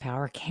access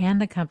power. Can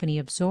the company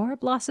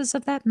absorb losses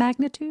of that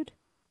magnitude?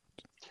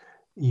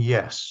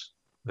 Yes,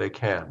 they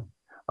can.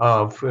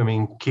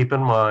 Keep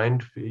in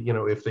mind,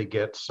 if they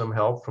get some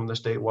help from the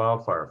State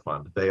Wildfire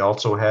Fund, they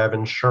also have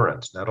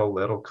insurance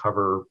that'll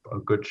cover a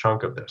good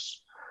chunk of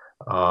this.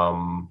 There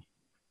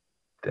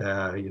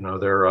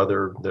are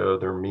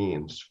other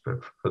means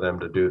for them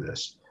to do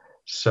this.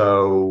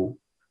 So,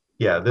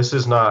 yeah, this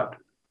is not.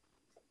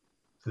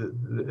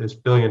 This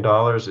 $1 billion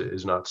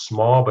is not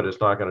small, but it's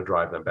not going to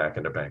drive them back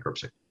into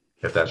bankruptcy,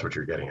 if that's what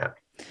you're getting at.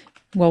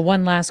 Well,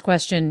 one last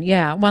question.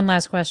 Yeah, one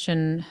last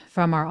question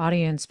from our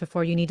audience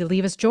before you need to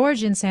leave us.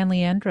 George in San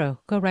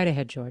Leandro. Go right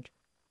ahead, George.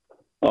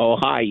 Oh,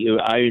 hi.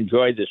 I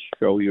enjoyed this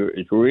show.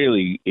 It's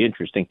really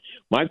interesting.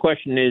 My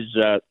question is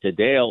to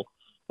Dale.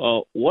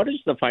 What is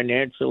the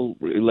financial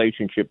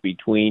relationship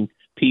between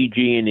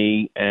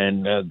PG&E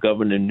and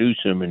Governor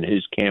Newsom and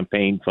his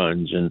campaign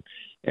funds and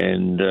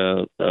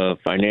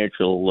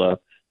financial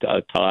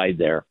tie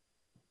there?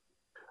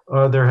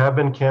 There have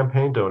been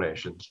campaign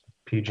donations.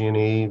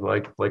 PG&E,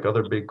 like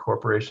other big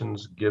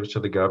corporations, gives to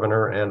the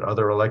governor and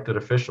other elected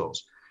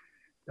officials.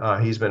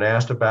 He's been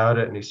asked about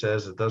it, and he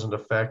says it doesn't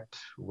affect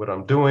what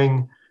I'm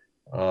doing.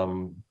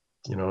 You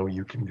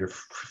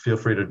feel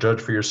free to judge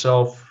for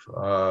yourself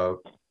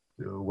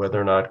whether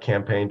or not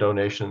campaign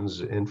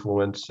donations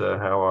influence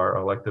how our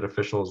elected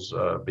officials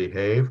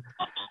behave.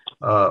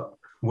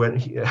 When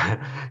he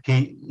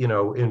in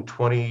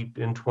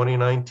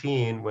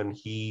 2019, when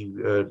he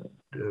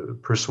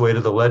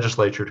persuaded the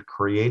legislature to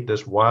create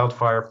this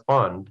wildfire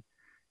fund,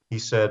 he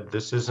said,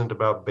 this isn't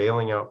about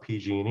bailing out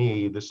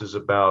PG&E. This is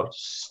about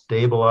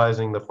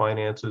stabilizing the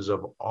finances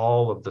of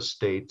all of the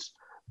state's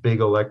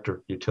big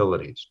electric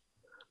utilities,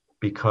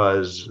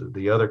 because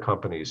the other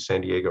companies,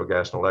 San Diego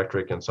Gas and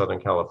Electric and Southern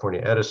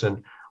California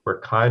Edison, were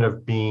kind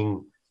of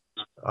being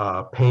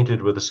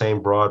painted with the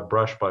same broad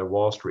brush by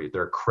Wall Street.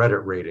 Their credit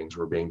ratings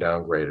were being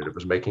downgraded. It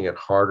was making it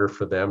harder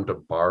for them to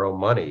borrow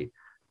money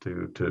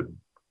to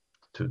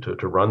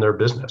run their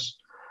business.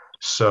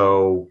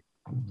 So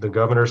the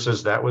governor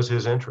says that was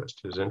his interest.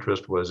 His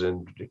interest was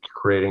in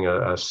creating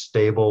a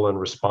stable and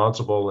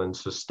responsible and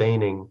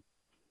sustaining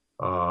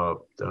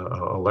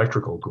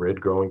electrical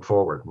grid going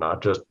forward,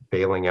 not just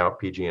bailing out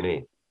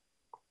PG&E.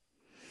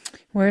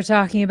 We're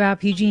talking about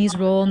PG&E's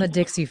role in the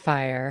Dixie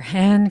Fire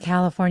and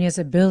California's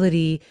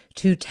ability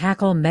to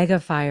tackle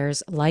mega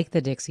fires like the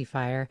Dixie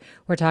Fire.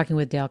 We're talking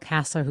with Dale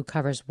Kassler, who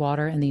covers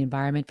water and the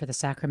environment for the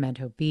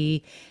Sacramento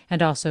Bee,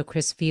 and also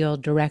Chris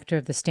Field, director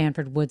of the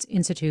Stanford Woods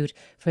Institute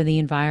for the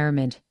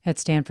Environment at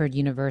Stanford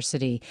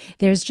University.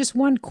 There's just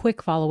one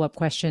quick follow-up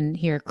question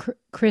here.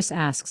 Chris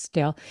asks,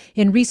 Dale,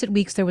 in recent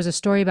weeks, there was a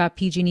story about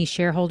PG&E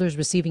shareholders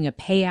receiving a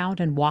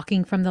payout and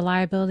walking from the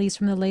liabilities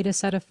from the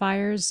latest set of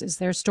fires. Is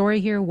there a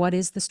story here? What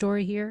is the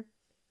story here?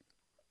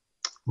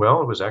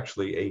 Well, it was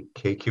actually a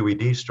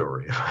KQED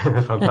story,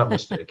 if I'm not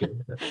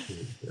mistaken.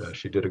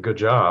 She did a good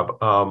job.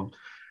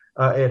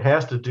 It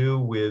has to do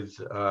with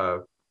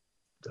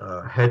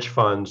hedge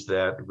funds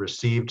that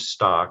received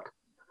stock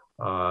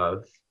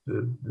via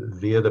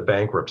the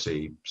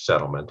bankruptcy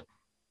settlement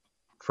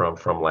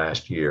from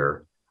last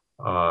year,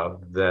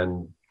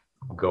 then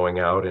going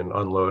out and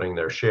unloading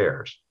their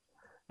shares.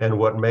 And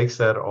what makes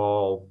that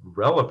all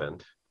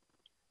relevant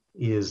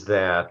is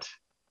that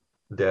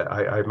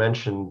I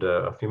mentioned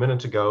a few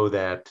minutes ago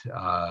that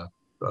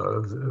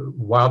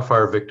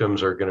wildfire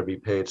victims are going to be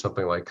paid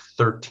something like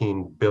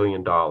 $13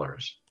 billion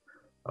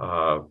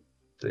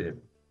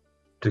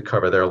to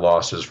cover their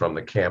losses from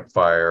the Camp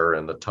Fire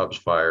and the Tubbs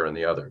Fire and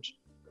the others.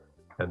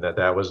 And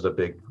that was the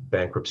big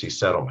bankruptcy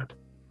settlement.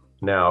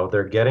 Now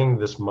they're getting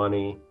this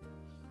money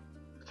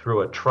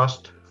through a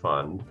trust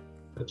fund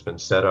that's been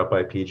set up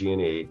by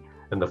PG&E,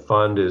 and the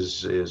fund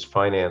is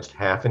financed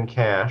half in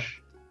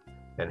cash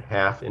and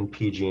half in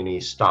PG&E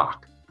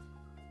stock.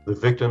 The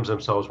victims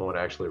themselves won't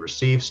actually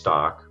receive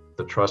stock.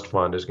 The trust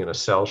fund is going to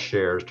sell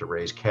shares to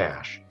raise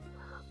cash.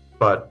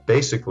 But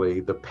basically,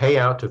 the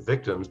payout to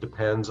victims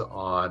depends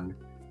on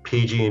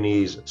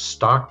PG&E's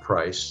stock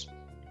price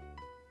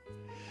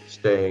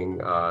staying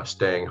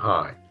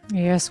high.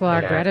 Yes, well,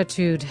 our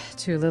gratitude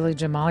to Lily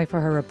Jamali for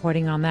her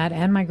reporting on that,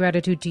 and my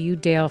gratitude to you,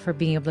 Dale, for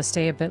being able to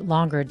stay a bit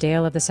longer.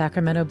 Dale of the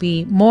Sacramento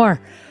Bee.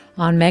 More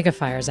on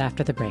megafires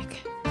after the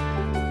break.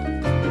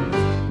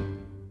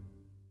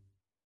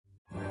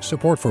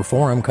 Support for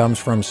Forum comes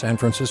from San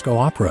Francisco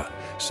Opera.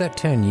 Set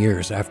 10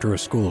 years after a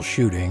school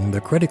shooting,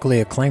 the critically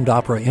acclaimed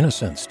opera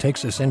Innocence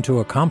takes us into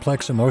a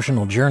complex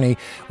emotional journey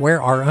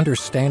where our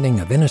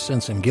understanding of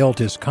innocence and guilt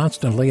is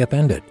constantly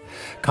upended.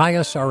 Kaya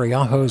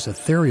Sariaho's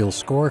ethereal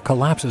score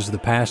collapses the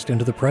past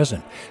into the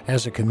present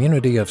as a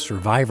community of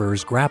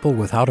survivors grapple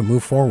with how to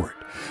move forward.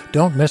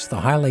 Don't miss the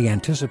highly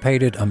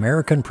anticipated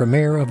American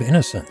premiere of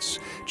Innocence,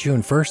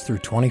 June 1st through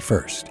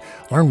 21st.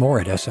 Learn more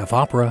at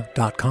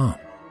sfopera.com.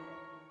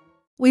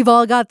 We've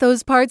all got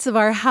those parts of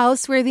our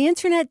house where the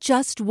internet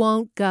just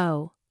won't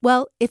go.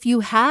 Well, if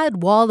you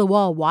had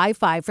wall-to-wall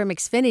Wi-Fi from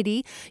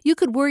Xfinity, you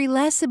could worry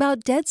less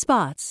about dead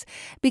spots.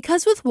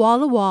 Because with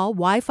wall-to-wall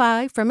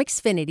Wi-Fi from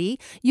Xfinity,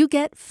 you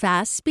get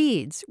fast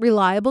speeds,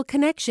 reliable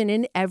connection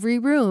in every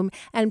room,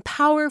 and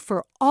power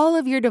for all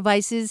of your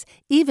devices,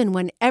 even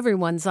when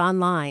everyone's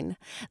online.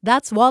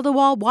 That's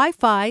wall-to-wall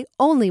Wi-Fi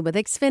only with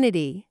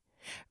Xfinity.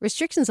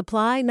 Restrictions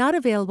apply, not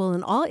available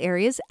in all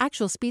areas.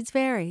 Actual speeds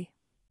vary.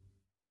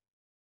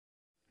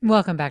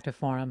 Welcome back to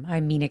Forum.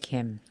 I'm Mina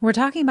Kim. We're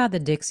talking about the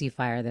Dixie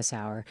Fire this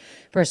hour.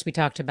 First, we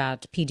talked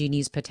about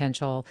PG&E's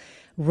potential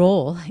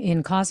role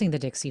in causing the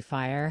Dixie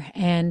Fire,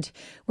 and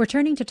we're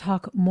turning to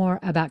talk more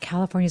about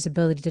California's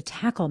ability to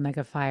tackle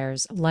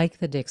megafires like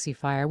the Dixie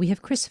Fire. We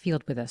have Chris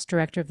Field with us,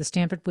 director of the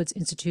Stanford Woods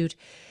Institute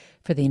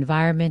for the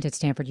Environment at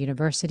Stanford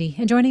University.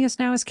 And joining us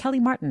now is Kelly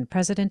Martin,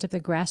 president of the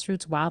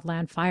Grassroots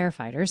Wildland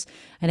Firefighters,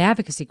 an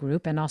advocacy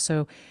group, and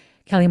also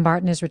Kelly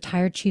Martin is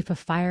retired chief of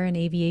fire and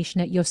aviation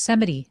at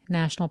Yosemite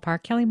National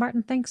Park. Kelly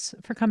Martin, thanks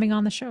for coming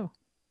on the show.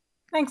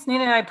 Thanks,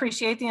 Nina. I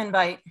appreciate the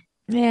invite.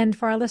 And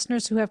for our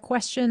listeners who have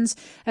questions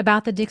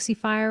about the Dixie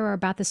Fire or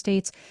about the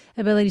state's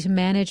ability to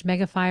manage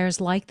megafires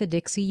like the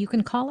Dixie, you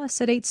can call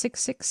us at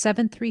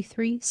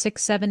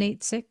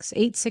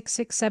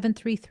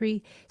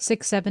 866-733-6786,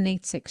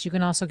 866-733-6786. You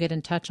can also get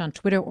in touch on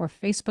Twitter or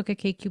Facebook at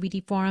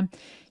KQED Forum.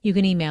 You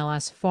can email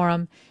us,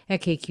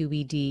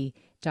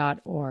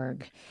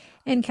 forum@kqed.org.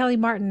 And Kelly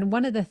Martin,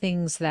 one of the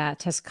things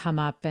that has come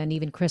up, and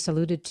even Chris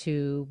alluded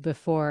to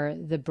before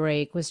the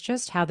break, was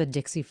just how the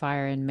Dixie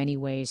Fire in many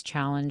ways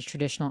challenged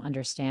traditional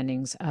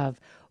understandings of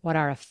what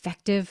are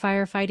effective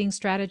firefighting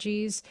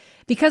strategies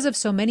because of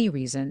so many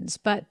reasons.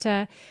 But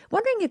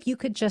wondering if you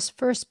could just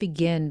first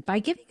begin by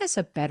giving us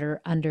a better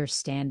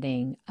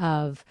understanding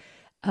of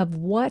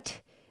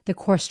what the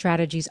core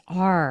strategies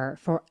are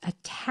for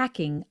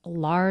attacking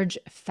large,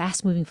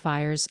 fast-moving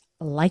fires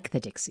like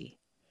the Dixie.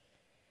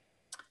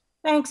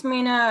 Thanks,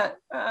 Mina.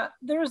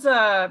 There's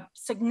a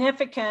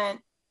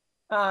significant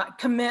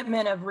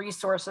commitment of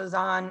resources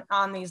on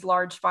these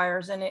large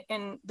fires.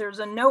 And there's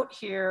a note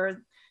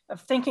here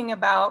of thinking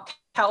about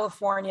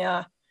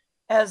California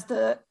as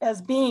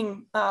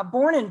being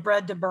born and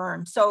bred to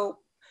burn. So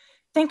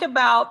think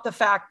about the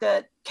fact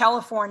that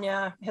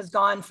California has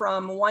gone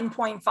from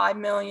 1.5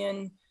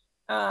 million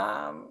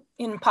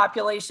in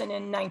population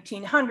in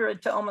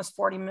 1900 to almost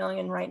 40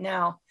 million right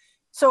now.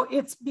 So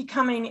it's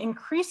becoming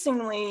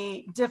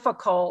increasingly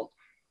difficult,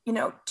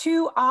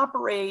 to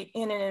operate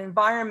in an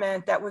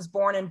environment that was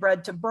born and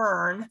bred to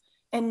burn.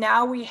 And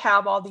now we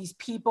have all these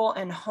people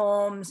and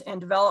homes and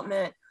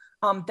development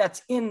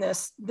that's in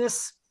this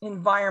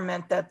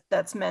environment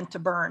that's meant to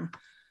burn.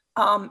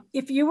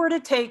 If you were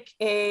to take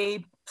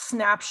a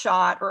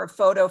snapshot or a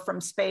photo from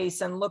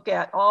space and look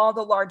at all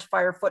the large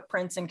fire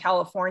footprints in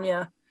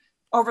California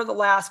over the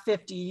last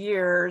 50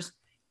 years,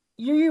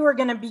 you are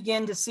going to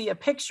begin to see a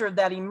picture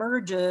that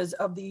emerges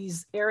of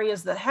these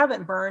areas that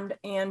haven't burned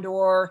and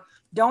or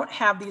don't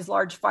have these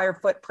large fire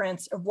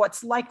footprints of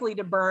what's likely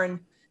to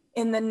burn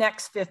in the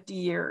next 50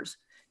 years.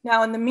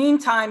 Now, in the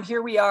meantime,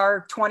 here we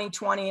are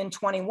 2020 and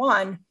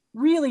 21,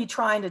 really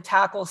trying to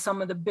tackle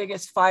some of the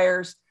biggest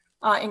fires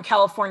in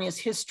California's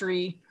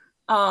history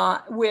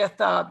with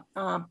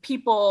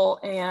people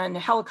and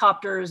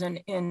helicopters and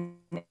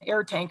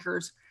air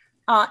tankers.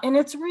 And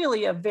it's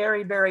really a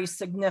very, very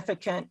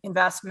significant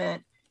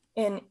investment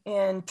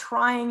in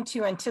trying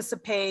to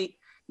anticipate,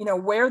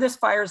 where this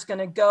fire is going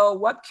to go,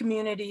 what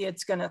community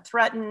it's going to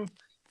threaten.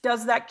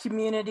 Does that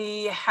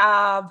community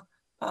have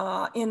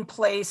in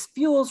place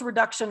fuels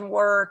reduction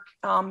work?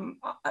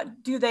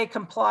 Do they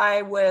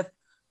comply with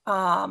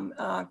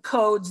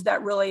codes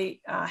that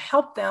really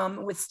help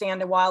them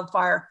withstand a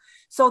wildfire?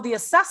 So the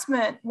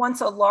assessment, once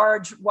a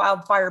large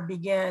wildfire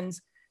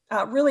begins,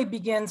 really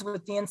begins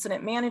with the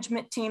incident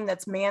management team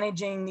that's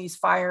managing these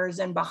fires.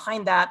 And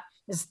behind that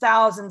is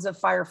thousands of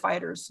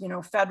firefighters,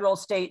 federal,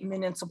 state,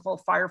 municipal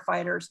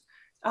firefighters,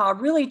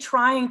 really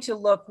trying to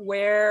look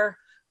where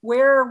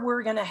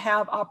we're going to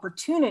have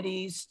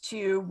opportunities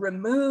to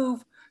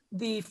remove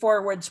the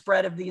forward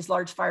spread of these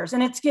large fires.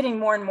 And it's getting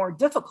more and more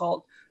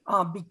difficult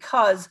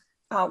because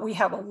we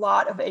have a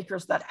lot of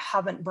acres that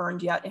haven't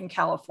burned yet in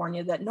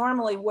California that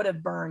normally would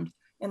have burned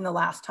in the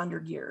last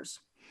 100 years.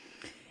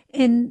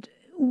 And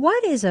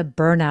what is a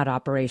burnout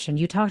operation?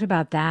 You talked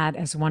about that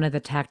as one of the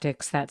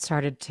tactics that's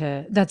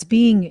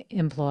being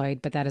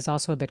employed, but that is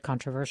also a bit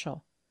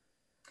controversial.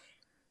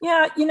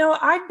 Yeah,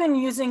 I've been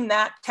using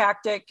that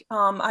tactic.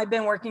 I've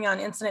been working on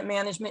incident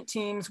management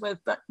teams with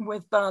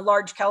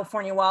large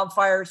California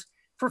wildfires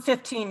for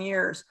 15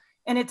 years.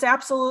 And it's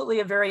absolutely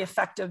a very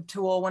effective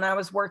tool. When I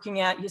was working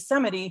at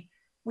Yosemite,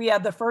 we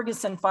had the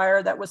Ferguson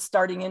fire that was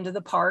starting into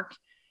the park.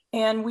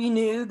 And we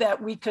knew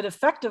that we could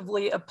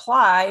effectively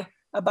apply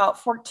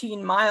about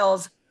 14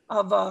 miles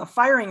of a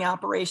firing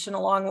operation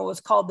along what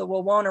was called the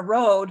Wawona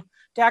Road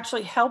to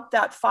actually help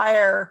that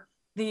fire,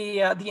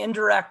 the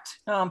indirect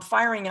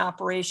firing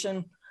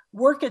operation,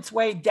 work its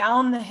way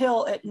down the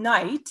hill at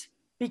night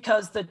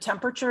because the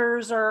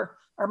temperatures are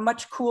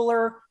much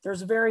cooler.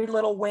 There's very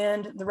little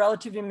wind. The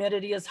relative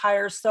humidity is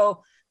higher.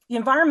 So the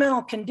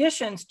environmental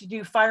conditions to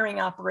do firing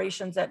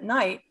operations at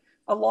night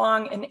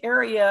along an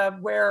area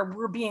where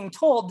we're being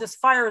told this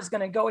fire is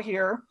going to go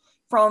here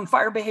from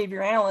fire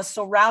behavior analysts.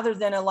 So rather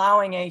than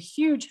allowing a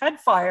huge head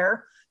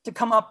fire to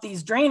come up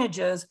these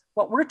drainages,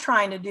 what we're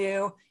trying to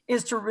do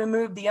is to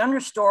remove the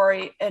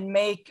understory and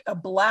make a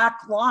black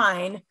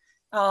line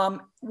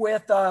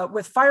with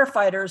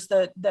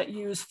firefighters that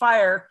use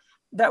fire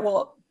that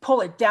will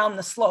pull it down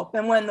the slope.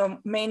 And when the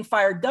main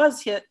fire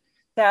does hit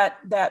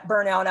that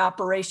burnout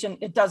operation,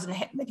 it doesn't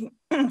have,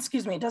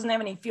 it doesn't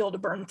have any fuel to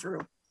burn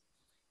through.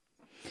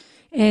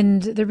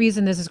 And the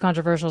reason this is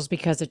controversial is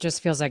because it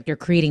just feels like you're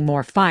creating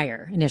more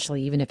fire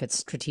initially, even if it's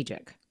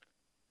strategic.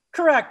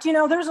 Correct.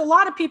 There's a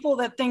lot of people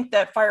that think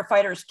that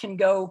firefighters can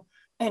go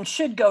and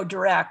should go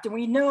direct. And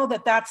we know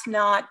that that's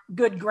not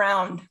good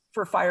ground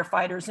for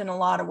firefighters in a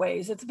lot of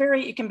ways.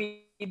 It can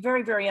be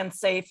very, very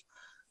unsafe.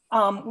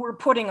 We're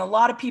putting a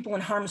lot of people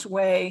in harm's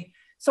way.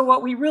 So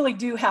what we really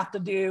do have to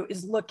do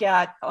is look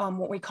at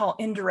what we call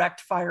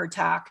indirect fire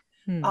attack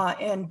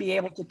and be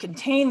able to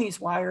contain these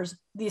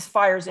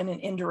fires in an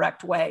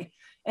indirect way.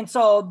 And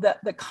so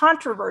the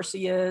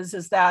controversy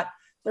is that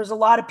there's a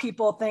lot of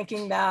people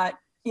thinking that,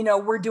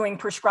 we're doing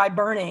prescribed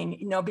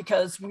burning,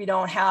 because we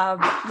don't have,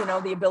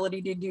 the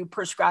ability to do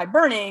prescribed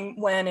burning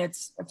when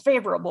it's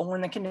favorable,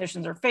 when the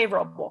conditions are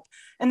favorable.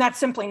 And that's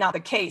simply not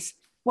the case.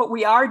 What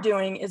we are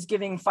doing is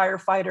giving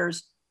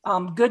firefighters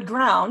good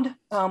ground.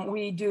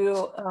 We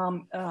do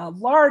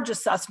large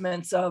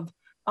assessments of,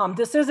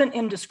 this isn't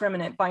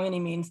indiscriminate by any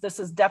means.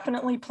 This is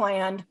definitely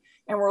planned.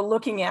 And we're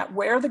looking at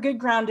where the good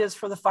ground is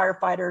for the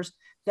firefighters.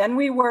 Then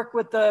we work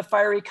with the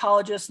fire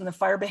ecologists and the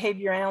fire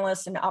behavior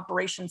analysts and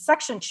operations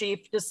section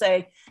chief to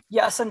say,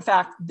 yes, in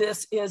fact,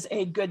 this is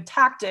a good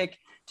tactic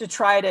to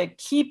try to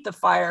keep the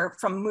fire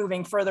from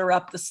moving further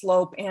up the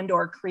slope and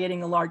or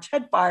creating a large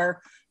head fire,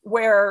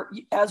 where,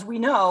 as we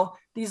know,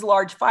 these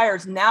large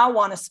fires now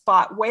want to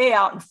spot way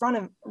out in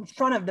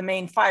front of the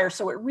main fire.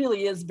 So it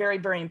really is very,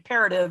 very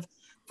imperative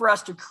for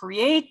us to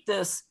create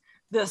this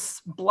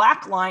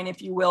black line, if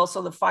you will,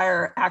 so the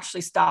fire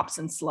actually stops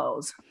and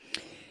slows.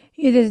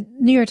 The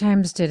New York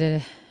Times did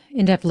an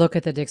in-depth look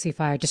at the Dixie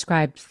Fire,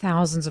 described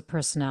thousands of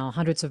personnel,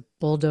 hundreds of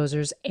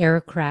bulldozers,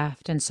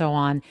 aircraft, and so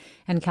on,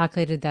 and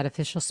calculated that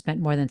officials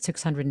spent more than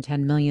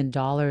 $610 million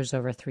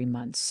over 3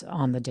 months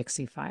on the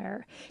Dixie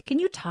Fire. Can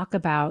you talk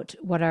about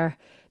what are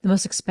the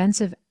most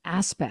expensive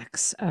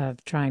aspects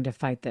of trying to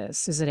fight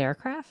this? Is it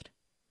aircraft?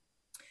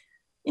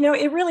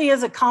 It really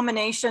is a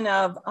combination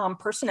of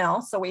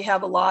personnel. So we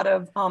have a lot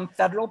of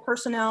federal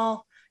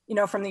personnel,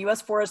 from the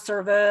U.S. Forest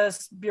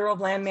Service, Bureau of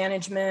Land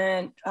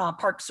Management,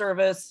 Park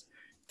Service,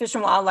 Fish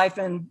and Wildlife,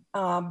 and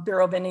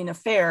Bureau of Indian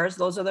Affairs.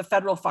 Those are the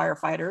federal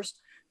firefighters.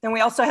 Then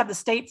we also have the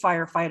state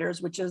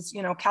firefighters, which is,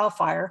 CAL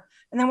FIRE.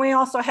 And then we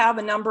also have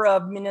a number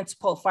of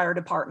municipal fire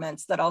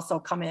departments that also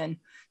come in.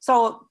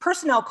 So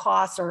personnel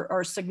costs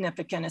are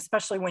significant,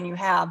 especially when you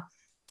have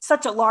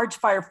such a large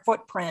fire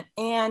footprint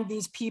and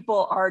these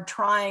people are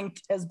trying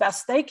as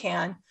best they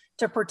can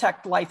to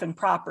protect life and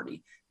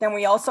property. Then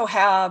we also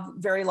have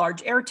very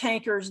large air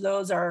tankers.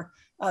 Those are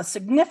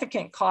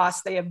significant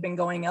costs. They have been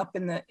going up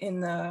in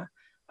the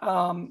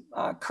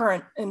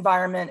current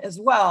environment as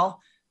well.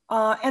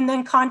 And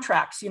then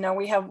contracts.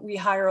 We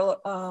hire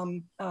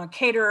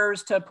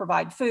caterers to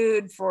provide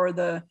food for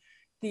the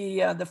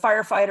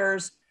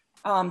firefighters.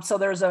 So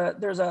there's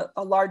a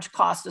large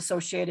cost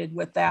associated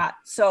with that.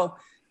 So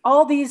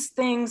all these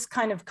things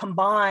kind of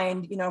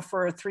combined,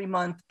 for a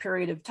 3-month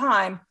period of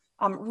time,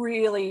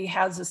 really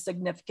has a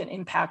significant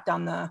impact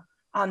on the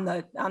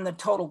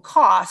total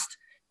cost,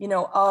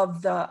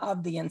 of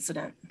the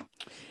incident.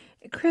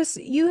 Chris,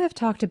 you have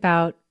talked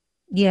about,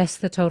 yes,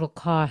 the total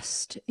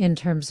cost in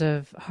terms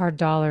of hard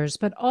dollars,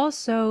 but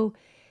also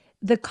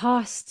the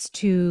costs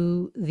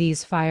to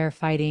these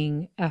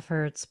firefighting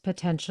efforts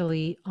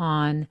potentially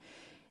on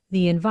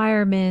the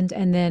environment,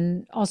 and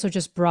then also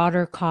just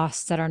broader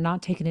costs that are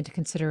not taken into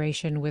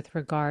consideration with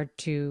regard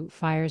to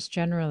fires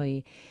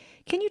generally.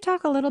 Can you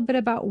talk a little bit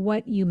about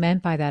what you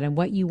meant by that and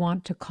what you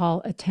want to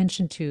call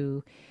attention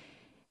to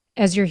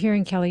as you're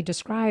hearing Kelly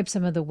describe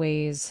some of the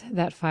ways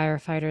that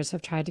firefighters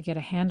have tried to get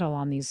a handle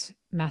on these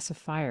massive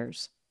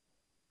fires?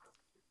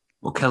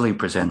 Well, Kelly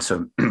presents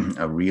a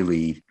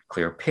really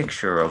clear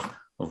picture of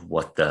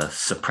what the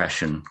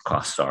suppression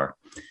costs are.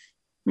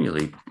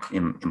 Really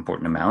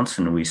important amounts.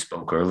 And we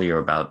spoke earlier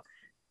about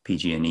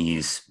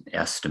PG&E's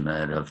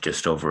estimate of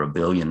just over $1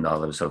 billion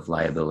of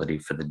liability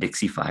for the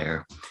Dixie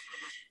Fire.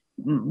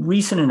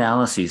 Recent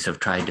analyses have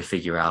tried to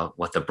figure out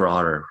what the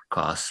broader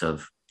costs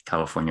of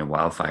California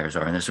wildfires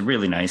are. And there's a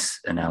really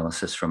nice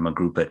analysis from a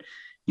group at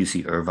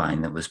UC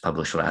Irvine that was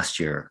published last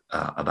year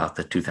about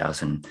the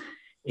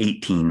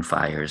 2018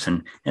 fires.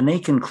 And they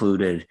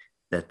concluded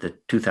that the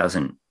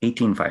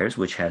 2018 fires,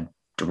 which had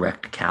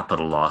direct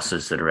capital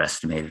losses that are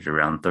estimated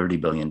around $30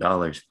 billion,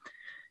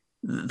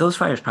 those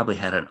fires probably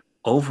had an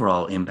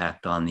overall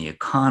impact on the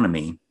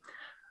economy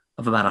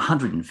of about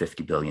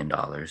 $150 billion.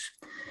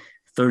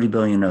 30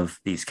 billion of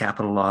these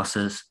capital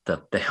losses,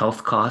 the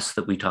health costs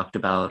that we talked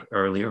about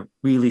earlier,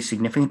 really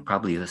significant,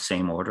 probably the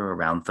same order,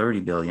 around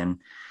 30 billion.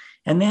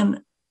 And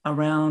then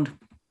around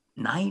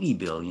 90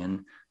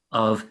 billion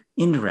of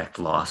indirect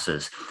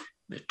losses.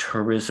 The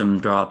tourism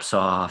drops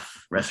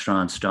off,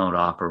 restaurants don't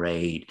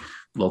operate,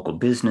 local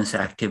business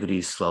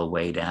activities slow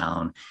way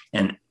down.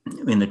 And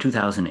in the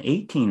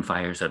 2018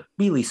 fires, a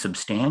really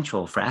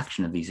substantial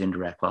fraction of these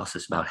indirect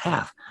losses, about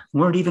half,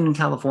 weren't even in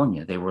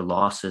California. They were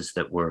losses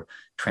that were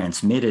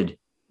transmitted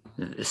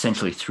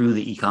essentially through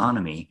the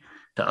economy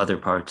to other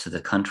parts of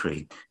the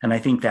country. And I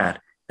think that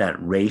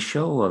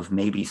ratio of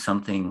maybe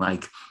something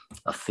like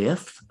a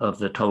fifth of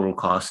the total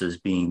costs as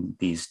being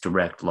these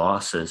direct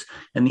losses,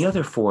 and the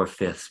other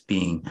 4/5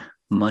 being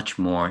much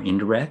more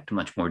indirect,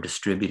 much more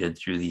distributed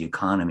through the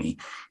economy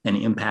and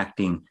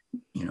impacting,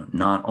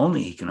 not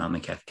only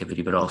economic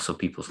activity, but also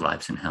people's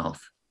lives and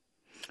health.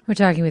 We're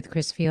talking with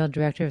Chris Field,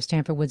 director of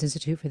Stanford Woods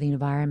Institute for the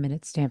Environment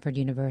at Stanford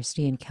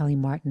University, and Kelly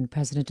Martin,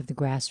 president of the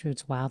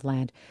Grassroots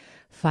Wildland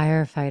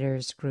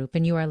Firefighters Group.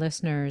 And you, our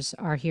listeners,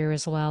 are here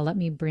as well. Let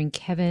me bring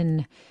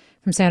Kevin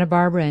from Santa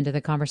Barbara into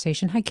the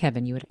conversation. Hi,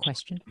 Kevin. You had a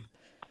question?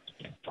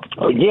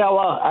 Oh, yeah,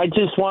 well, I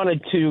just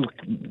wanted to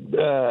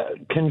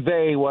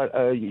convey what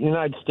a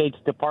United States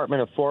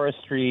Department of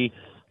Forestry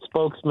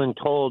spokesman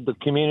told the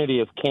community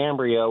of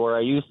Cambria, where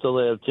I used to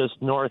live,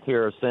 just north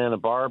here of Santa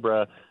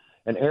Barbara,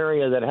 an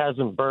area that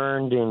hasn't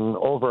burned in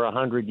over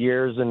 100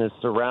 years and is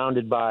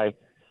surrounded by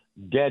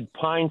dead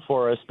pine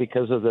forest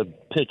because of the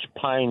pitch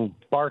pine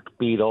bark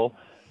beetle.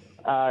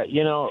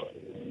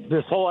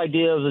 This whole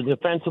idea of the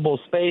defensible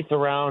space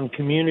around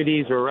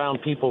communities or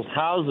around people's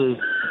houses,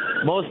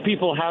 most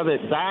people have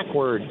it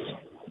backwards.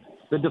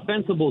 The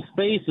defensible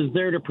space is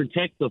there to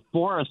protect the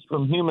forest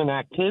from human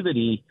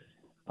activity.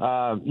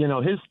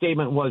 His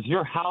statement was,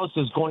 your house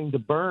is going to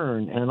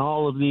burn, and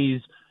all of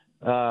these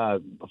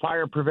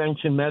fire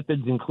prevention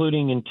methods,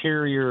 including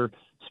interior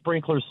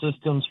sprinkler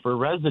systems for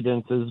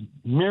residences,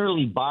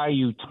 merely buy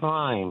you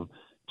time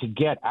to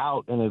get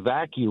out and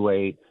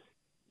evacuate.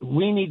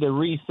 We need to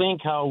rethink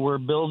how we're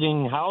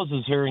building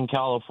houses here in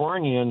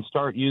California and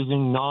start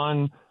using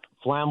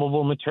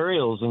non-flammable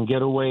materials and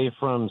get away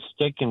from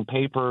stick and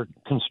paper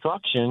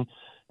construction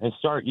and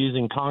start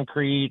using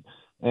concrete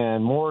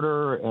and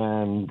mortar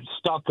and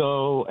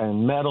stucco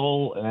and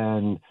metal.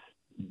 And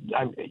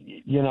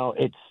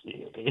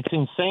it's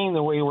insane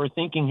the way we're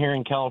thinking here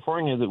in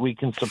California that we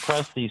can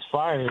suppress these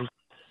fires.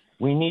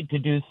 We need to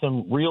do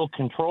some real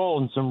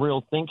control and some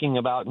real thinking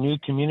about new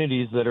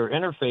communities that are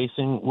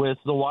interfacing with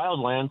the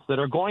wildlands that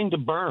are going to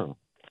burn.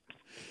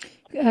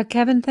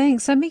 Kevin,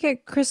 thanks. Let me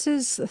get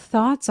Chris's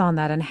thoughts on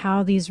that and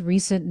how these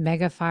recent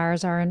mega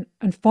fires are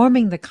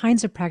informing the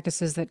kinds of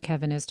practices that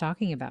Kevin is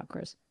talking about,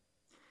 Chris.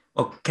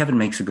 Well, Kevin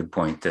makes a good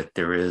point that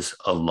there is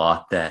a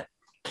lot that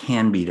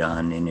can be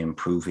done in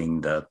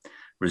improving the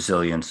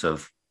resilience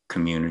of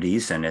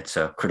communities, and it's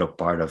a critical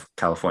part of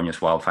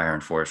California's Wildfire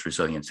and Forest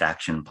Resilience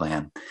Action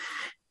Plan.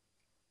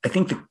 I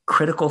think the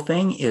critical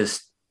thing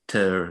is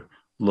to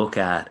look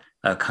at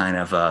a kind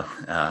of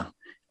a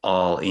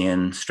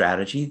all-in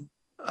strategy.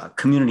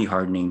 Community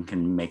hardening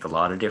can make a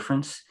lot of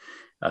difference.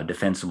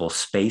 Defensible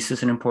space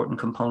is an important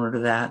component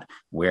of that.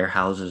 Where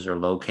houses are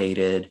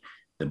located,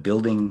 the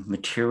building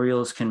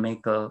materials can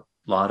make a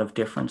lot of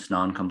difference.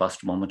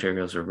 Non-combustible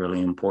materials are really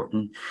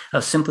important.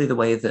 Simply the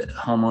way that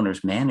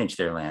homeowners manage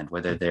their land,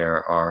 whether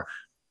there are,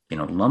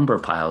 lumber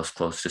piles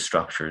close to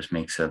structures,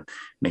 makes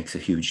a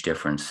huge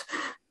difference.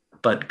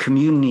 But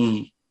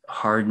community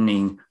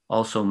hardening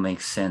also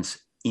makes sense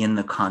in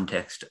the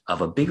context of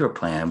a bigger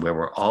plan where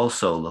we're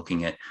also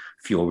looking at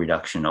fuel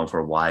reduction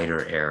over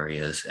wider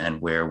areas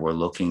and where we're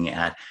looking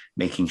at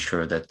making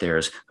sure that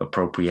there's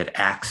appropriate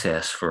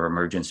access for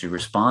emergency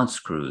response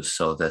crews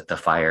so that the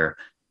fire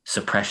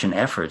suppression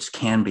efforts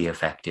can be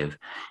effective.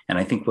 And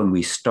I think when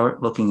we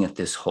start looking at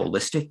this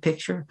holistic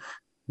picture,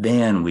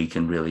 then we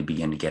can really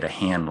begin to get a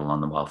handle on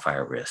the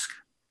wildfire risk.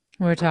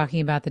 We're talking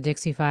about the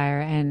Dixie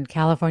Fire and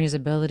California's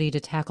ability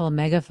to tackle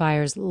mega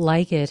fires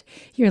like it.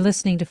 You're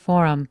listening to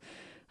Forum.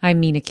 I'm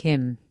Mina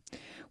Kim.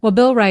 Well,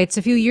 Bill writes,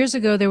 a few years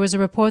ago, there was a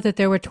report that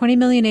there were 20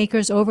 million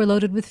acres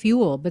overloaded with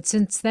fuel, but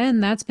since then,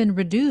 that's been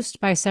reduced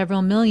by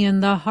several million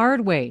the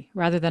hard way,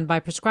 rather than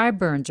by prescribed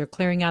burns or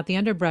clearing out the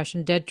underbrush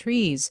and dead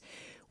trees.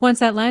 Once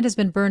that land has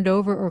been burned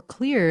over or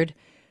cleared,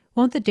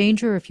 won't the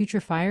danger of future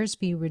fires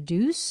be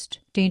reduced?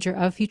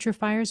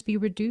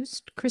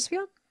 Chris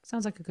Field?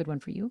 Sounds like a good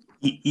one for you.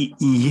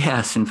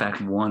 Yes. In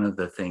fact, one of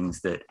the things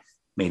that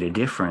made a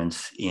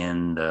difference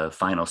in the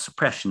final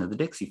suppression of the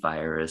Dixie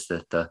Fire is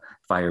that the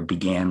fire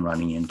began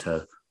running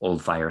into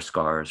old fire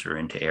scars or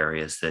into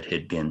areas that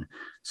had been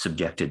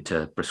subjected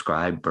to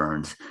prescribed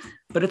burns.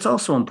 But it's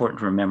also important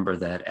to remember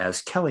that,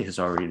 as Kelly has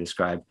already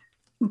described,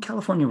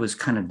 California was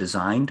kind of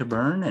designed to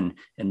burn,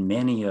 and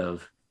many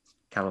of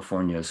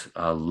California's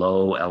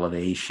low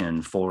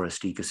elevation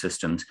forest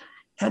ecosystems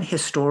had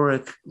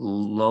historic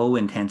low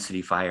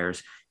intensity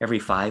fires every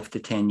 5 to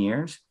 10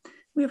 years.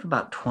 We have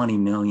about 20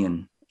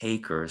 million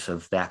acres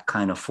of that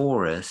kind of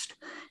forest.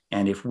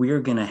 And if we're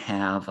going to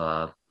have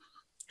a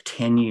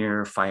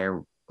 10-year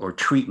fire or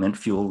treatment,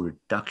 fuel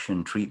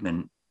reduction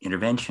treatment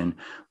intervention,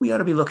 we ought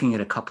to be looking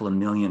at a couple of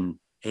million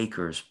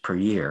acres per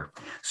year.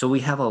 So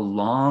we have a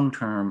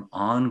long-term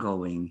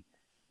ongoing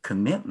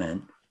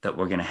commitment that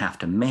we're going to have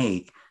to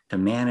make to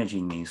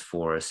managing these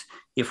forests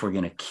if we're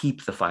going to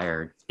keep the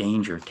fire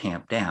danger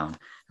tamped down.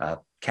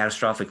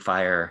 Catastrophic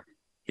fire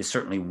is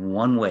certainly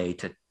one way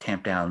to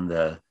tamp down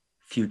the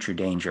future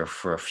danger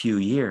for a few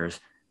years,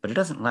 but it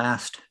doesn't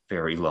last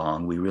very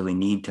long. We really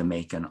need to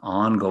make an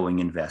ongoing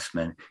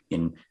investment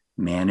in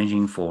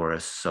managing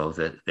forests so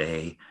that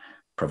they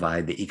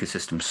provide the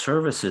ecosystem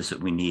services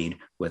that we need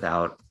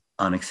without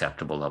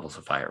unacceptable levels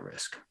of fire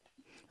risk.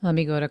 Let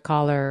me go to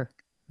caller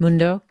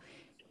Mundo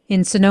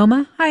in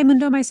Sonoma. Hi,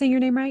 Mundo. Am I saying your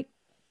name right?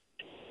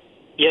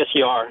 Yes,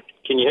 you are.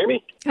 Can you hear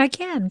me? I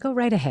can. Go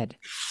right ahead.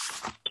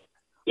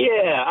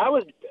 Yeah, I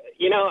was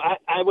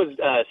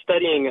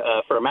studying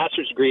for a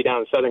master's degree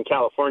down in Southern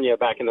California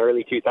back in the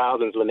early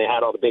 2000s when they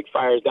had all the big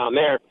fires down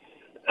there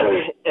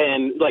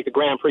and like the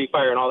Grand Prix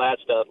fire and all that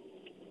stuff.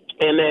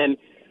 And then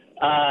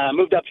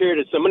moved up here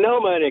to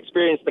Sonoma and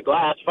experienced the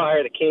Glass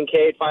fire, the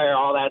Kincaid fire,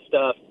 all that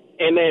stuff.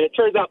 And then it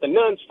turns out the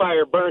Nuns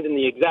fire burned in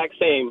the exact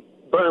same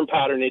burn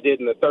pattern they did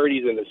in the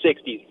 30s and the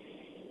 60s.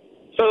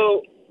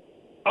 So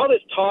all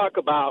this talk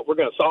about we're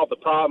going to solve the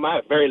problem, I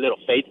have very little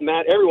faith in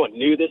that. Everyone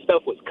knew this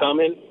stuff was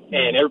coming,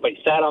 and everybody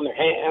sat on their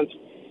hands.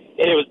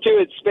 And it was too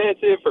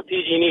expensive for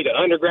PG&E to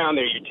underground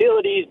their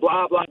utilities,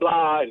 blah, blah,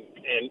 blah.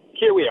 And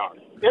here we are.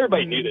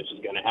 Everybody knew this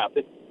was going to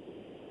happen.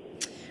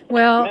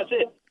 Well, and that's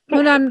it.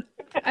 Well,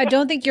 I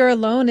don't think you're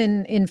alone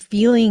in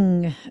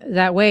feeling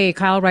that way.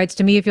 Kyle writes,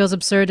 to me, it feels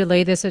absurd to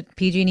lay this at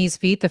PG&E's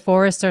feet. The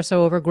forests are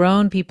so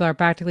overgrown. People are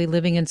practically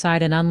living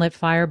inside an unlit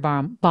fire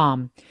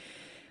bomb.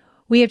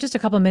 We have just a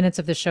couple minutes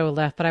of the show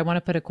left, but I want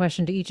to put a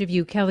question to each of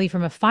you. Kelly,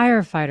 from a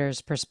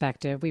firefighter's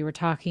perspective, we were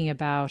talking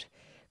about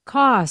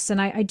costs,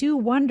 and I do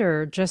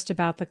wonder just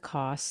about the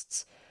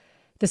costs,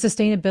 the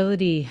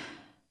sustainability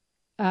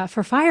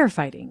for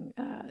firefighting,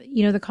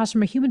 the cost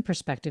from a human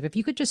perspective. If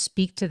you could just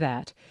speak to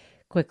that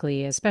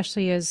quickly,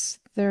 especially as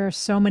there are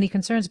so many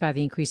concerns about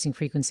the increasing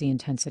frequency and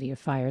intensity of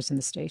fires in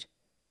the state.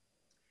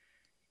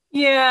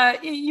 Yeah,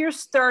 you're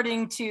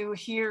starting to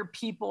hear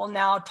people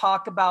now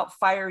talk about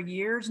fire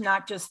years,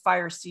 not just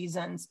fire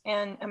seasons.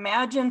 And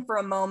imagine for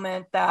a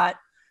moment that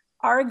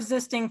our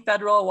existing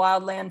federal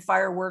wildland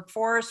fire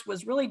workforce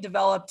was really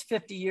developed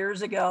 50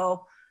 years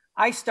ago.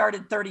 I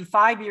started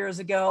 35 years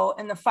ago,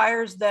 and the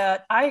fires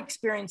that I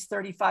experienced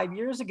 35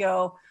 years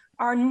ago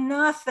are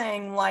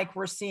nothing like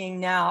we're seeing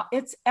now.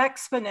 It's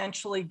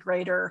exponentially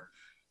greater.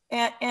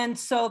 And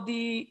so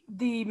the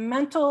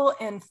mental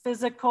and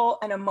physical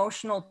and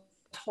emotional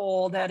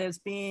toll that is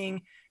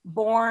being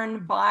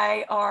borne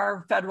by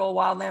our federal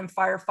wildland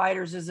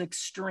firefighters is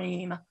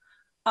extreme.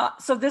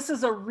 So this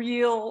is a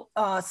real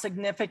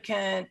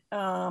significant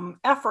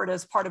effort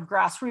as part of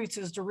Grassroots,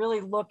 is to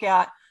really look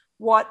at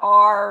what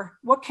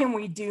can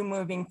we do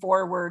moving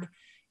forward.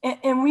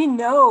 And we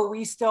know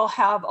we still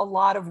have a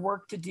lot of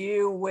work to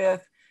do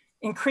with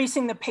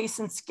increasing the pace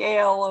and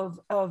scale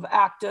of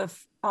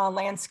active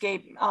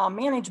landscape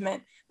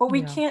management, but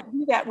we can't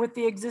do that with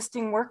the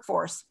existing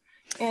workforce.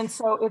 And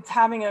so it's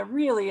having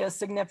a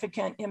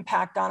significant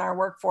impact on our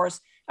workforce.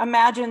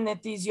 Imagine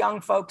that these young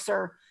folks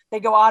they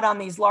go out on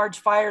these large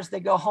fires, they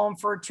go home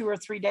for 2 or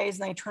 3 days,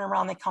 and they turn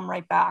around, they come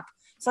right back.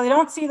 So they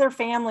don't see their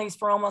families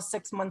for almost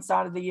 6 months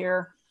out of the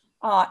year.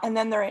 And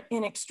then they're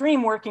in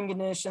extreme working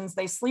conditions.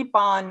 They sleep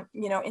on,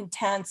 in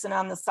tents and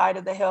on the side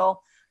of the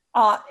hill.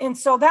 And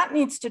so that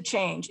needs to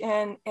change.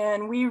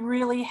 And we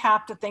really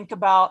have to think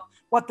about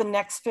what the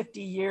next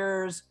 50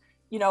 years,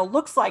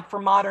 looks like for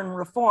modern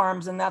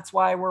reforms. And that's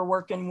why we're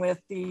working with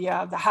the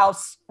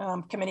House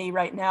committee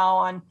right now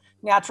on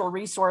natural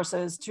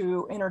resources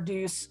to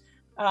introduce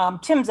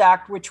TIMS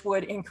Act, which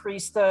would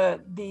increase the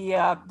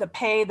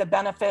pay, the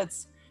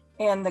benefits,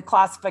 and the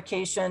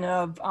classification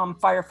of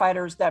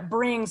firefighters that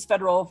brings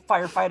federal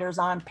firefighters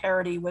on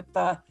parity with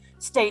the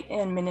state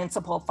and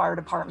municipal fire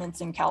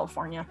departments in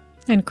California.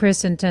 And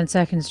Chris, in 10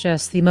 seconds,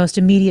 just the most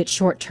immediate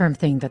short-term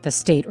thing that the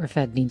state or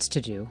Fed needs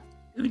to do.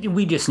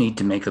 We just need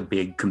to make a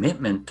big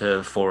commitment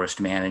to forest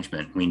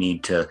management. We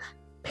need to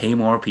pay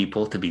more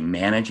people to be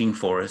managing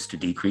forests to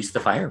decrease the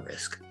fire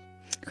risk.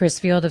 Chris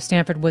Field of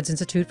Stanford Woods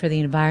Institute for the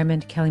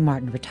Environment, Kelly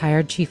Martin,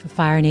 retired Chief of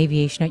Fire and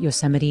Aviation at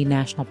Yosemite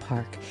National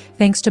Park.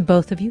 Thanks to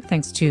both of you.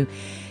 Thanks to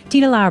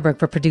Tina Lauerberg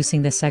for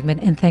producing this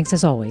segment. And thanks,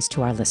 as always,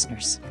 to our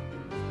listeners.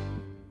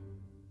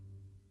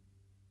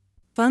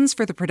 Funds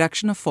for the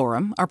production of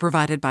Forum are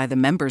provided by the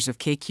members of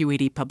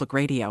KQED Public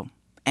Radio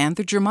and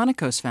the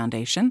Germanicos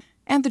Foundation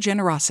and the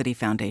Generosity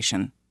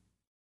Foundation.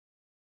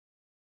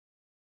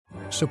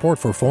 Support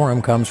for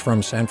Forum comes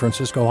from San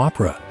Francisco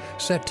Opera.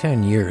 Set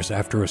 10 years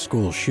after a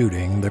school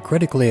shooting, the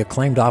critically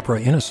acclaimed opera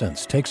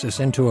Innocence takes us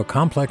into a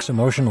complex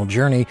emotional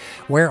journey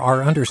where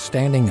our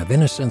understanding of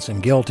innocence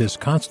and guilt is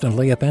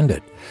constantly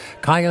upended.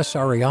 Kaya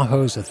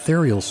Sariaho's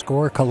ethereal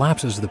score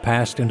collapses the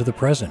past into the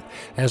present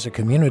as a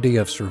community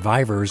of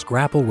survivors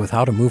grapple with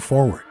how to move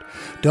forward.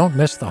 Don't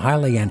miss the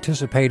highly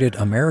anticipated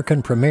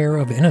American premiere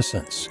of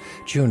Innocence,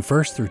 June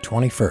 1st through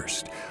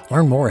 21st.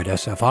 Learn more at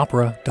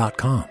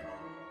sfopera.com.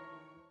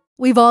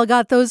 We've all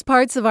got those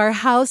parts of our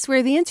house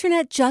where the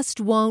internet just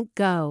won't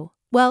go.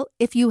 Well,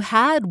 if you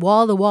had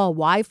wall-to-wall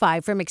Wi-Fi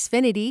from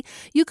Xfinity,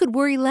 you could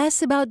worry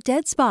less about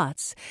dead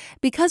spots.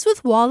 Because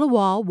with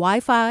wall-to-wall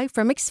Wi-Fi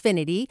from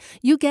Xfinity,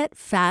 you get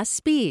fast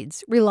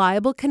speeds,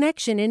 reliable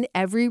connection in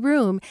every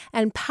room,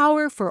 and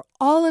power for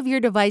all of your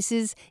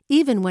devices,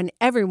 even when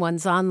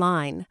everyone's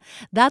online.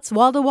 That's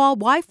wall-to-wall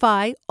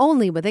Wi-Fi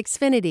only with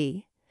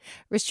Xfinity.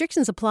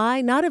 Restrictions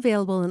apply, not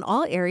available in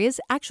all areas.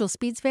 Actual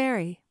speeds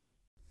vary.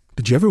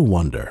 Did you ever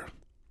wonder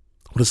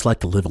what it's like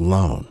to live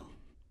alone?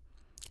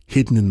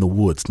 Hidden in the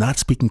woods, not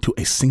speaking to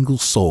a single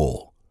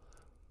soul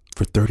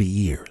for 30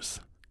 years.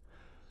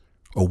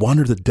 Or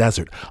wander the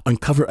desert,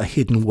 uncover a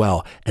hidden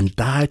well, and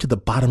dive to the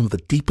bottom of the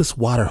deepest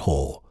water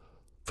hole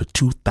for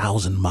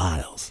 2,000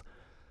 miles.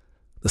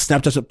 The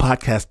Snap Judgment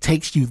Podcast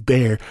takes you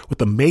there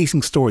with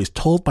amazing stories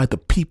told by the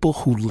people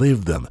who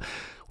live them,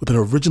 with an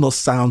original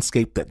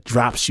soundscape that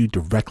drops you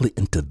directly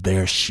into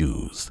their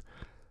shoes.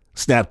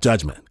 Snap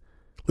Judgment.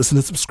 Listen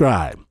and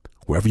subscribe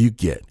wherever you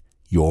get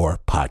your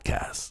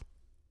podcasts.